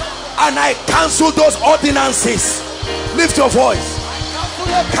ones and I cancel those ordinances. Lift your voice.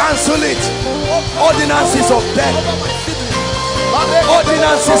 Cancel it. Ordinances of death,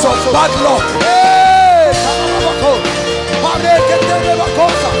 ordinances of bad luck.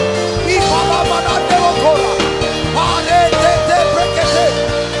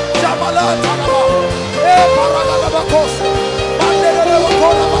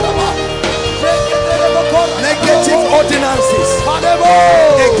 Negative ordinances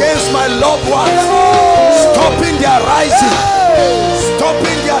against my loved ones, stopping their rising,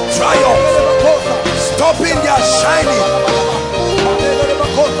 stopping their triumph, stopping their shining.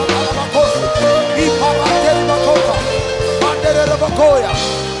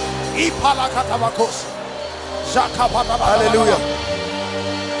 Hallelujah.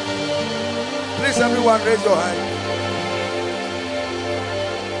 Please, everyone, raise your hand.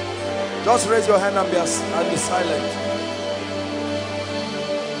 Just raise your hand and be silent.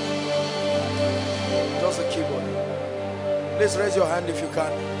 Just a keyboard. Please raise your hand if you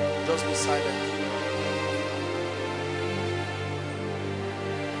can. Just be silent.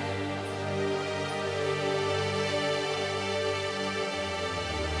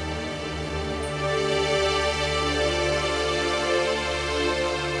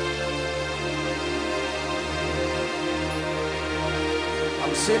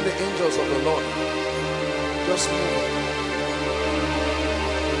 seeing the angels of the Lord. Just move.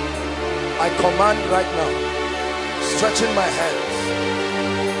 I command right now, stretching my hands.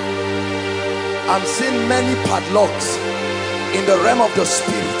 I'm seeing many padlocks in the realm of the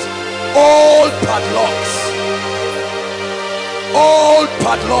spirit. All padlocks. All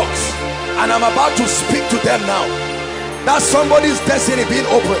padlocks. And I'm about to speak to them now. That's somebody's destiny being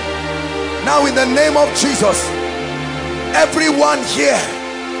opened. Now in the name of Jesus, everyone here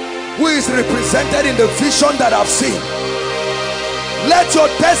who is represented in the vision that I've seen, let your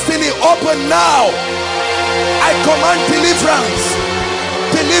destiny open now. I command deliverance.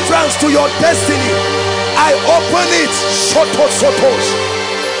 Deliverance to your destiny. I open it.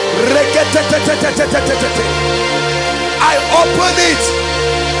 I open it.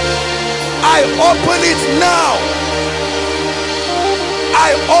 I open it now.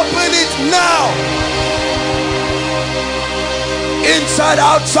 I open it now. Inside,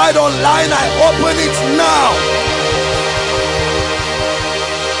 outside, online, I open it now.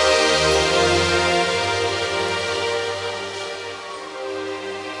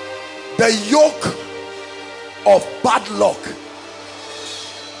 The yoke of bad luck,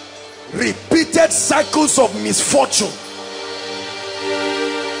 repeated cycles of misfortune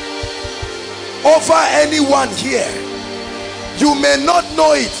over anyone here. You may not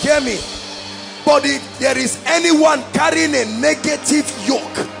know it, hear me, but if there is anyone carrying a negative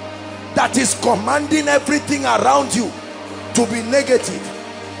yoke that is commanding everything around you to be negative,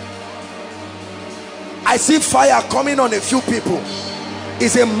 I see fire coming on a few people.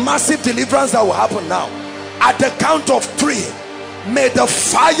 It's a massive deliverance that will happen now. At the count of 3, may the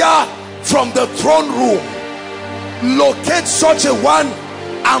fire from the throne room locate such a one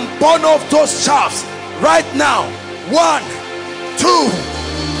and burn off those chaffs right now. 1, 2,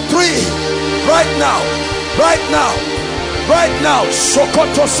 3. Right now, right now, right now.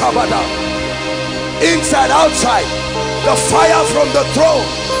 Sokoto Sabada. Inside, outside, the fire from the throne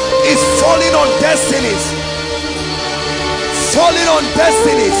is falling on destinies. Falling on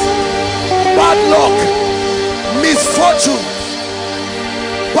destinies. Bad luck, misfortune,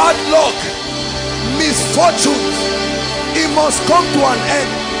 bad luck, misfortune. It must come to an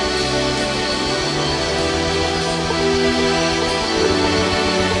end.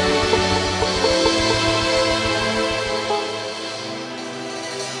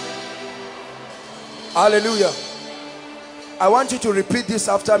 Hallelujah. I want you to repeat this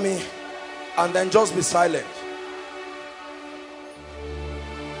after me and then just be silent.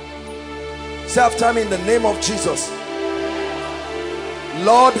 Say after me, in the name of Jesus.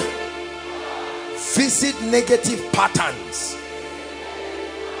 Lord, visit negative patterns,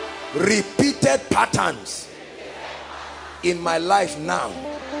 repeated patterns in my life now.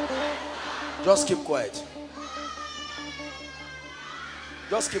 Just keep quiet.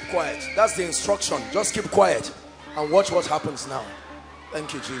 Just keep quiet. That's the instruction. Just keep quiet and watch what happens now.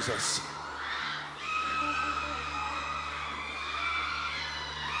 Thank you, Jesus.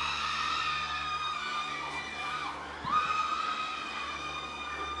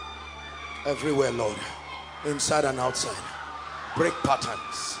 Everywhere, Lord, inside and outside. Break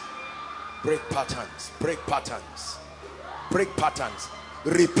patterns. Break patterns. Break patterns. Break patterns.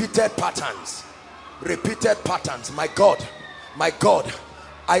 Repeated patterns. Repeated patterns. My God. My God.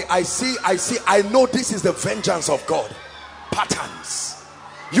 I see, I know this is the vengeance of God. Patterns.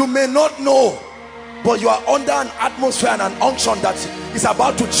 You may not know, but you are under an atmosphere and an unction that is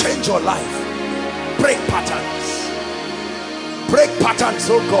about to change your life. Break patterns. Break patterns,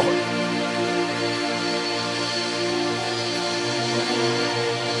 oh God.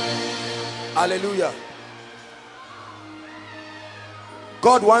 Hallelujah.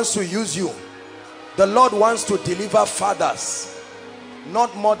 God wants to use you. The Lord wants to deliver fathers,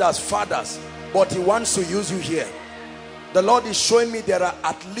 not mothers, fathers, but he wants to use you here. The Lord is showing me there are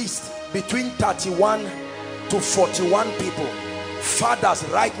at least between 31 to 41 people, fathers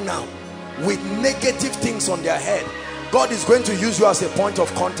right now, with negative things on their head. God is going to use you as a point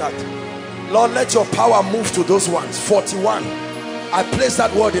of contact. Lord, let your power move to those ones. 41. I place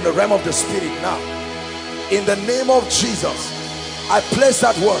that word in the realm of the spirit now. In the name of Jesus, I place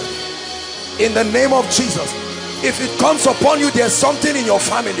that word. In the name of Jesus. If it comes upon you, there's something in your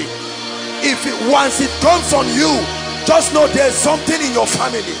family. Once it comes on you, just know there's something in your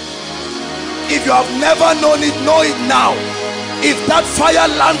family. If you have never known it, know it now. If that fire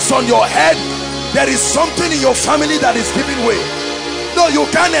lands on your head, there is something in your family that is giving way. No, you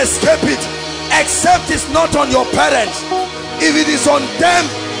can't escape it, except it's not on your parents. If it is on them,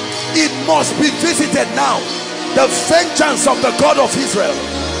 it must be visited now. The vengeance of the God of Israel.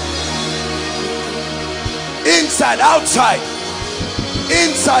 Inside, outside,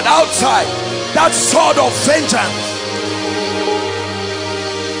 inside, outside, that sword of vengeance.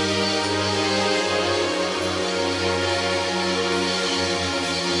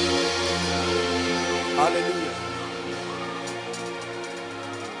 Hallelujah.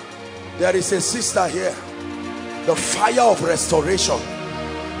 There is a sister here. The fire of restoration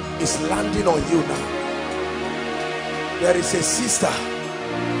is landing on you now. There is a sister,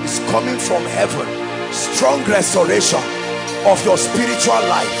 is coming from heaven. Strong restoration of your spiritual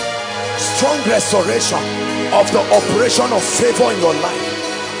life, strong restoration of the operation of favor in your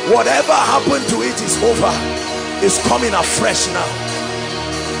life. Whatever happened to it is over. It's coming afresh now.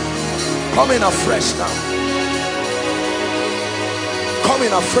 Coming afresh now.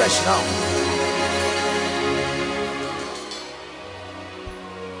 Coming afresh now.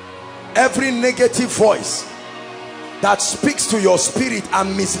 Every negative voice that speaks to your spirit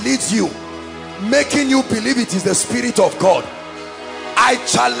and misleads you, making you believe it is the Spirit of God, I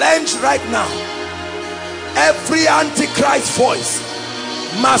challenge right now every antichrist voice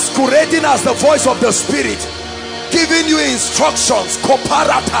masquerading as the voice of the Spirit, giving you instructions.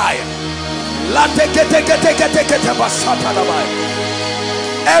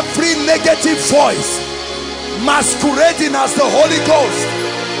 Every negative voice masquerading as the Holy Ghost,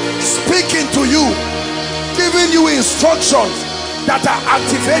 speaking to you, giving you instructions that are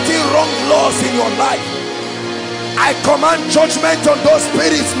activating wrong laws in your life, I command judgment on those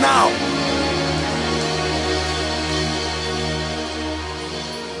spirits now.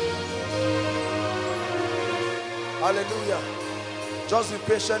 Hallelujah. Just be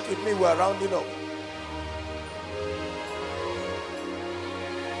patient with me, we're rounding up.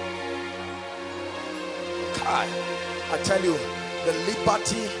 I tell you, the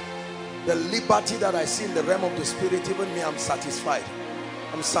liberty that I see in the realm of the Spirit, even me, I'm satisfied.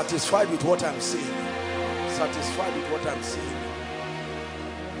 I'm satisfied with what I'm seeing. Satisfied with what I'm seeing.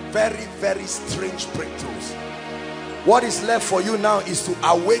 Very, very strange breakthroughs. What is left for you now is to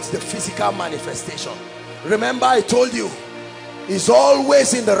await the physical manifestation. Remember, I told you, it's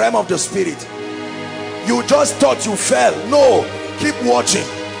always in the realm of the Spirit. You just thought you fell. No, keep watching.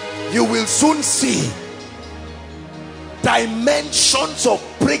 You will soon see dimensions of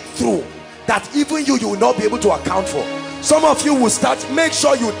breakthrough that even you will not be able to account for. Some of you will start, make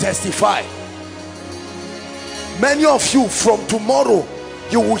sure you testify. Many of you, from tomorrow,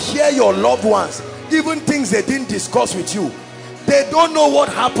 you will hear your loved ones, even things they didn't discuss with you. They don't know what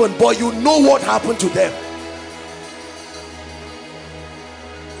happened, but you know what happened to them.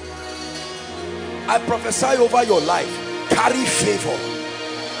 I prophesy over your life, carry favor.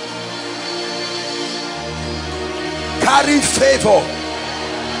 Carry favor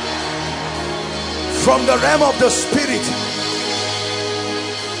from the realm of the Spirit.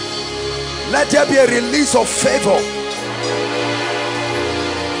 Let there be a release of favor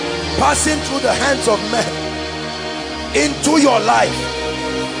passing through the hands of men into your life,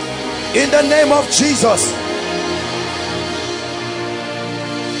 in the name of Jesus.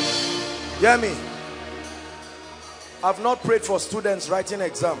 Hear me. I've not prayed for students writing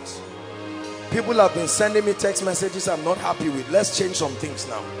exams. People have been sending me text messages I'm not happy with. Let's change some things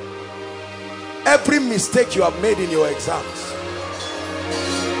now. Every mistake you have made in your exams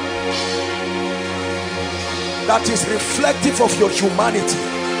that is reflective of your humanity,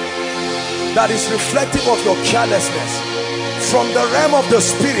 that is reflective of your carelessness, from the realm of the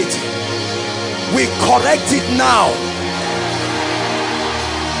Spirit, we correct it now.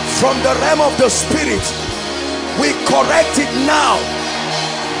 From the realm of the Spirit, we correct it now.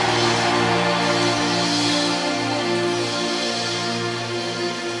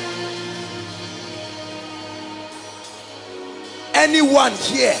 Anyone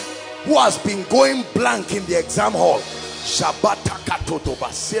here who has been going blank in the exam hall,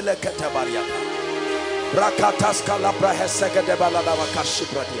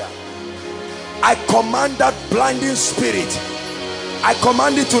 I command that blinding spirit, I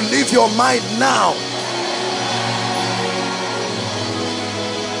command it to leave your mind now.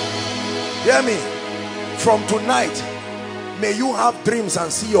 Hear me. From tonight, may you have dreams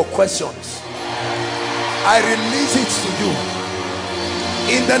and see your questions. I release it to you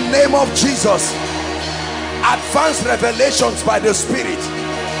in the name of Jesus. Advanced revelations by the Spirit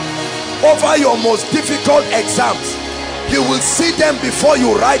over your most difficult exams. You will see them before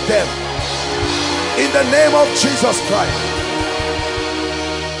you write them, in the name of Jesus Christ.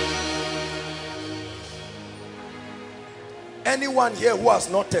 Anyone here who has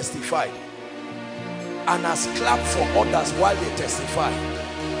not testified and has clapped for others while they testify,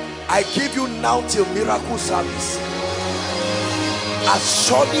 I give you now till miracle service. As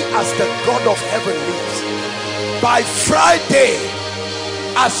surely as the God of heaven lives, by Friday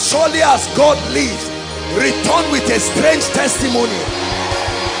As surely as God lives, return with a strange testimony.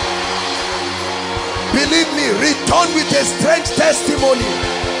 Believe me, return with a strange testimony.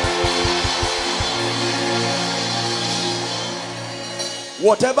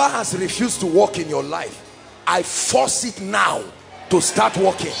 Whatever has refused to walk in your life, I force it now to start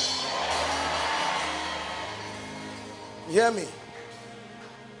walking. Hear me?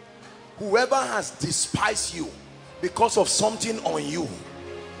 Whoever has despised you because of something on you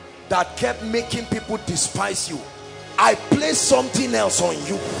that kept making people despise you, I place something else on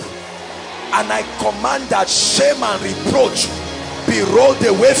you, and I command that shame and reproach be rolled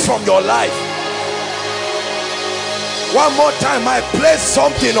away from your life. One more time, I place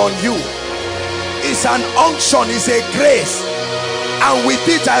something on you. It's an unction, it's a grace, and with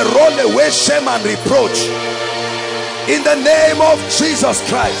it I roll away shame and reproach in the name of Jesus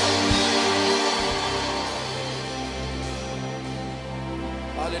Christ.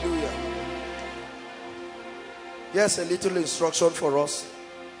 Hallelujah. Yes, a little instruction for us.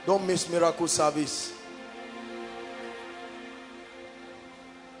 Don't miss miracle service.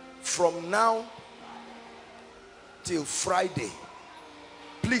 From now till Friday,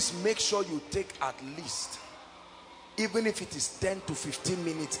 please make sure you take at least, even if it is 10 to 15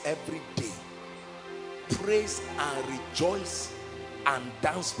 minutes every day, praise and rejoice and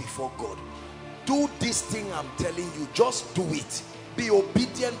dance before God. Do this thing I'm telling you, just do it. Be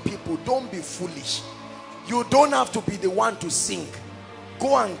obedient people, don't be foolish. You don't have to be the one to sing.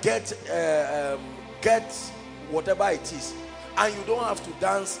 Go and get whatever it is, and you don't have to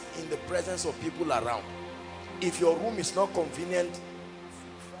dance in the presence of people around. If your room is not convenient,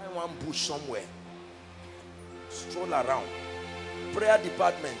 find one bush somewhere, stroll around. Prayer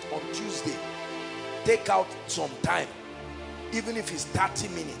department on Tuesday, take out some time, even if it's 30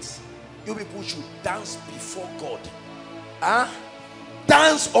 minutes. You people should dance before God.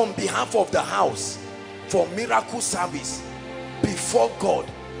 Dance on behalf of the house for miracle service before God.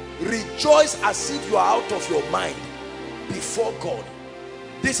 Rejoice as if you are out of your mind before God.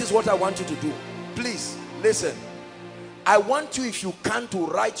 This is what I want you to do. Please listen. I want you, if you can, to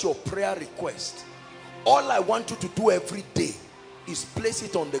write your prayer request. All I want you to do every day is place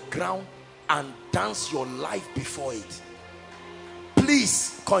it on the ground and dance your life before it.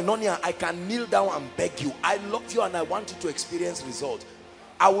 Please, Koinonia, I can kneel down and beg you. I love you and I want you to experience results.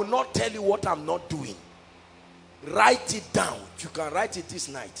 I will not tell you what I'm not doing. Write it down. If you can write it this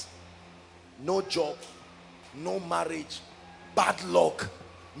night. No job, no marriage, bad luck,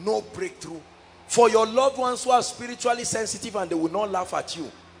 no breakthrough. For your loved ones who are spiritually sensitive and they will not laugh at you,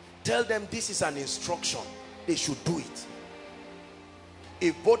 tell them this is an instruction. They should do it.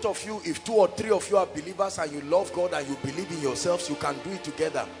 If both of you, if 2 or 3 of you are believers and you love God and you believe in yourselves, you can do it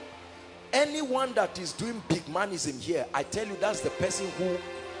together. Anyone that is doing big manism here, I tell you, that's the person who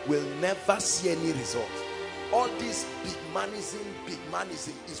will never see any result. All this big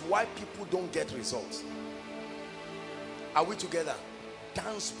manism is why people don't get results. Are we together?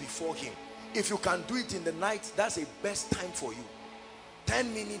 Dance before him. If you can do it in the night, that's the best time for you.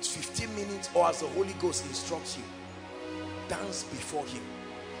 10 minutes, 15 minutes, or as the Holy Ghost instructs you. Dance before him.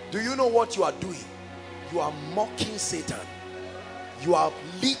 Do you know what you are doing? You are mocking Satan. You are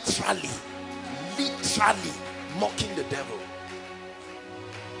literally mocking the devil.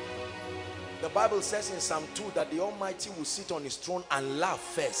 The Bible says in Psalm 2 that the Almighty will sit on his throne and laugh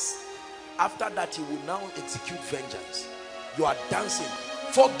first. After that, he will now execute vengeance. You are dancing.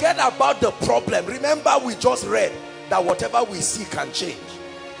 Forget about the problem. Remember, we just read that whatever we see can change.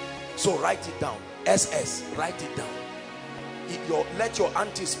 So write it down. SS, write it down. Let your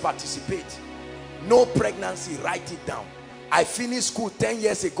aunties participate. No pregnancy, write it down. I finished school 10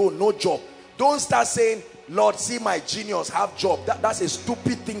 years ago, no job. Don't start saying, Lord, see my genius have job. That's a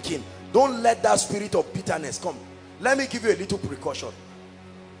stupid thinking. Don't let that spirit of bitterness come. Let me give you a little precaution.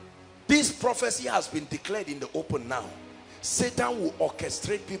 This prophecy has been declared in the open now. Satan will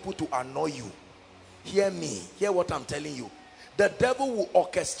orchestrate people to annoy you. Hear me. Hear what I'm telling you. The devil will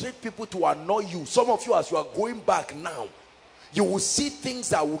orchestrate people to annoy you. Some of you, as you are going back now, you will see things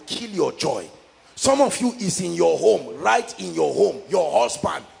that will kill your joy. Some of you is in your home, right in your home, your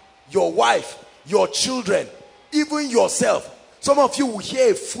husband, your wife, your children, even yourself. Some of you will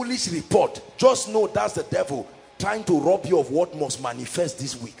hear a foolish report. Just know that's the devil trying to rob you of what must manifest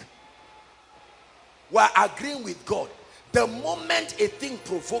this week. We're agreeing with God. The moment a thing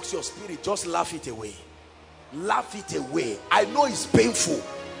provokes your spirit, just laugh it away. Laugh it away. I know it's painful,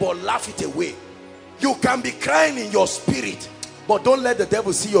 but laugh it away. You can be crying in your spirit, but don't let the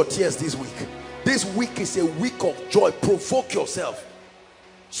devil see your tears this week. This week is a week of joy. Provoke yourself.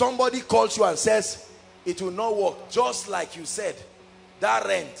 Somebody calls you and says, it will not work. Just like you said, that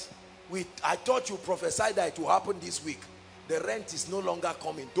rent, I thought you prophesied that it will happen this week. The rent is no longer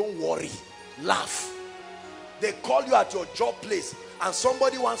coming. Don't worry. Laugh. They call you at your job place and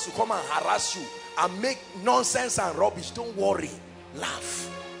somebody wants to come and harass you and make nonsense and rubbish. Don't worry. Laugh.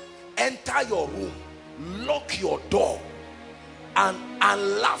 Enter your room. Lock your door. And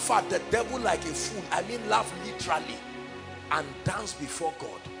laugh at the devil like a fool. I mean, laugh literally. And dance before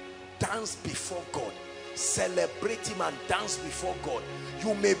God. Dance before God. Celebrate him and dance before God.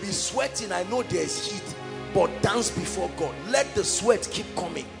 You may be sweating. I know there's heat. But dance before God. Let the sweat keep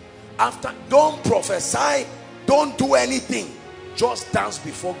coming. After, don't prophesy. Don't do anything. Just dance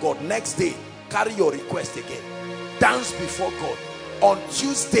before God. Next day, carry your request again. Dance before God. On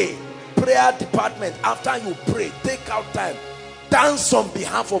Tuesday, prayer department, after you pray, take out time. Dance on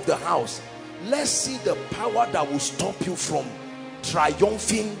behalf of the house. Let's see the power that will stop you from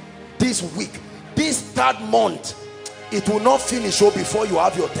triumphing this week. This third month, it will not finish before you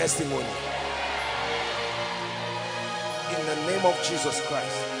have your testimony. In the name of Jesus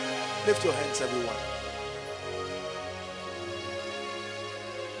Christ. Lift your hands, everyone.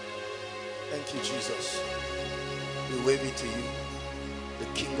 Thank you, Jesus. We wave it to you, the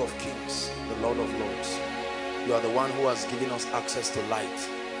King of Kings, the Lord of Lords. You are the one who has given us access to light.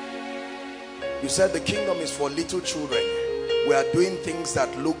 You said the kingdom is for little children. We are doing things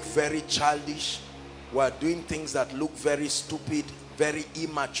that look very childish. We are doing things that look very stupid, very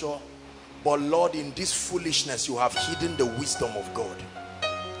immature. But Lord, in this foolishness, you have hidden the wisdom of God.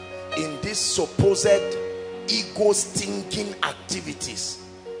 In this supposed ego-stinking activities,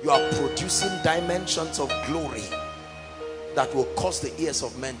 you are producing dimensions of glory that will cause the ears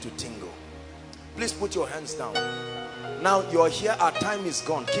of men to tingle. Please put your hands down. Now you're here, our time is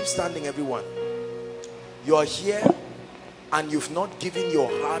gone. Keep standing, everyone. You're here and you've not given your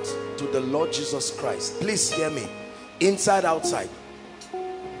heart to the Lord Jesus Christ. Please hear me, inside, outside.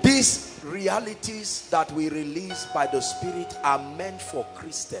 These realities that we release by the Spirit are meant for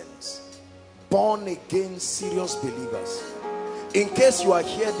Christians, born again, serious believers. In case you are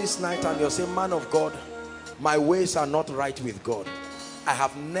here this night and you're saying, man of God, my ways are not right with God. I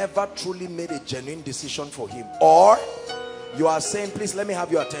have never truly made a genuine decision for him. Or you are saying, please let me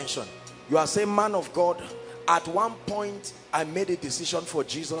have your attention. You are saying, man of God, at one point I made a decision for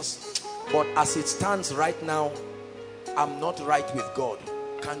Jesus, but as it stands right now, I'm not right with God.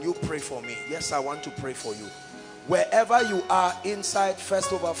 Can you pray for me? Yes, I want to pray for you. Wherever you are, inside,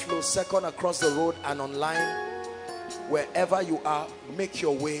 First Overflow, Second across the road, and online, wherever you are, make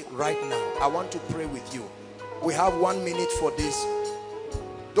your way right now. I want to pray with you. We have 1 minute for this.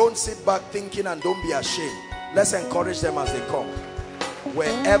 Don't sit back thinking and don't be ashamed. Let's encourage them as they come.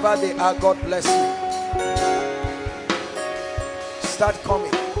 Wherever they are, God bless you. Start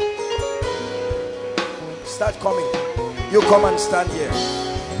coming. Start coming. You come and stand here.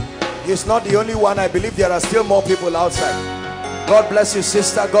 He's not the only one. I believe there are still more people outside. God bless you,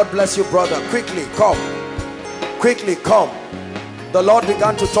 sister. God bless you, brother. Quickly come. Quickly come. The Lord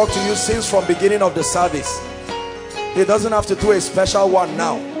began to talk to you since from beginning of the service. He doesn't have to do a special one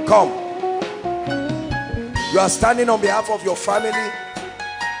now. Come. You are standing on behalf of your family.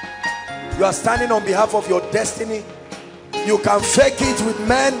 You are standing on behalf of your destiny. You can fake it with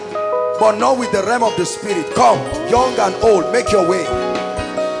men, but not with the realm of the Spirit. Come, young and old, make your way.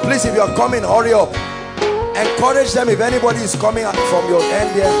 Please, if you are coming, hurry up. Encourage them if anybody is coming from your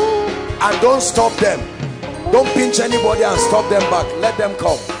end there. And don't stop them. Don't pinch anybody and stop them back. Let them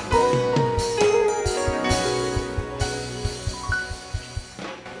come.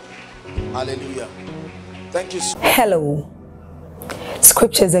 Hallelujah. Thank you. Hello.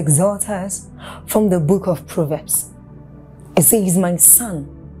 Scriptures exhort us from the book of Proverbs. It says, my son,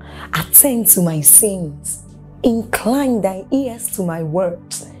 attend to my sayings. Incline thy ears to my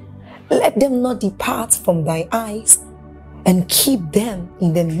words. Let them not depart from thy eyes, and keep them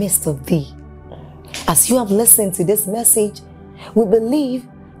in the midst of thee. As you have listened to this message, we believe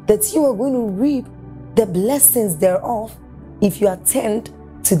that you are going to reap the blessings thereof if you attend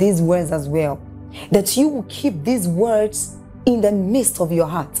to these words as well. That you will keep these words in the midst of your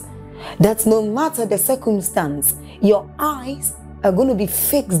heart. That no matter the circumstance, your eyes are going to be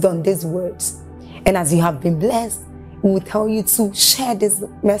fixed on these words. And as you have been blessed, we will tell you to share this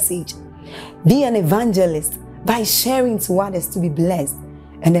message. Be an evangelist by sharing to others to be blessed.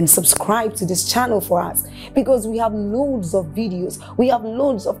 And then subscribe to this channel for us, because we have loads of videos, we have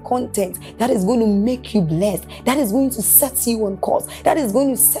loads of content that is going to make you blessed, that is going to set you on course, that is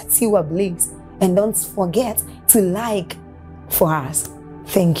going to set you ablaze. And don't forget to like for us.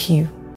 Thank you.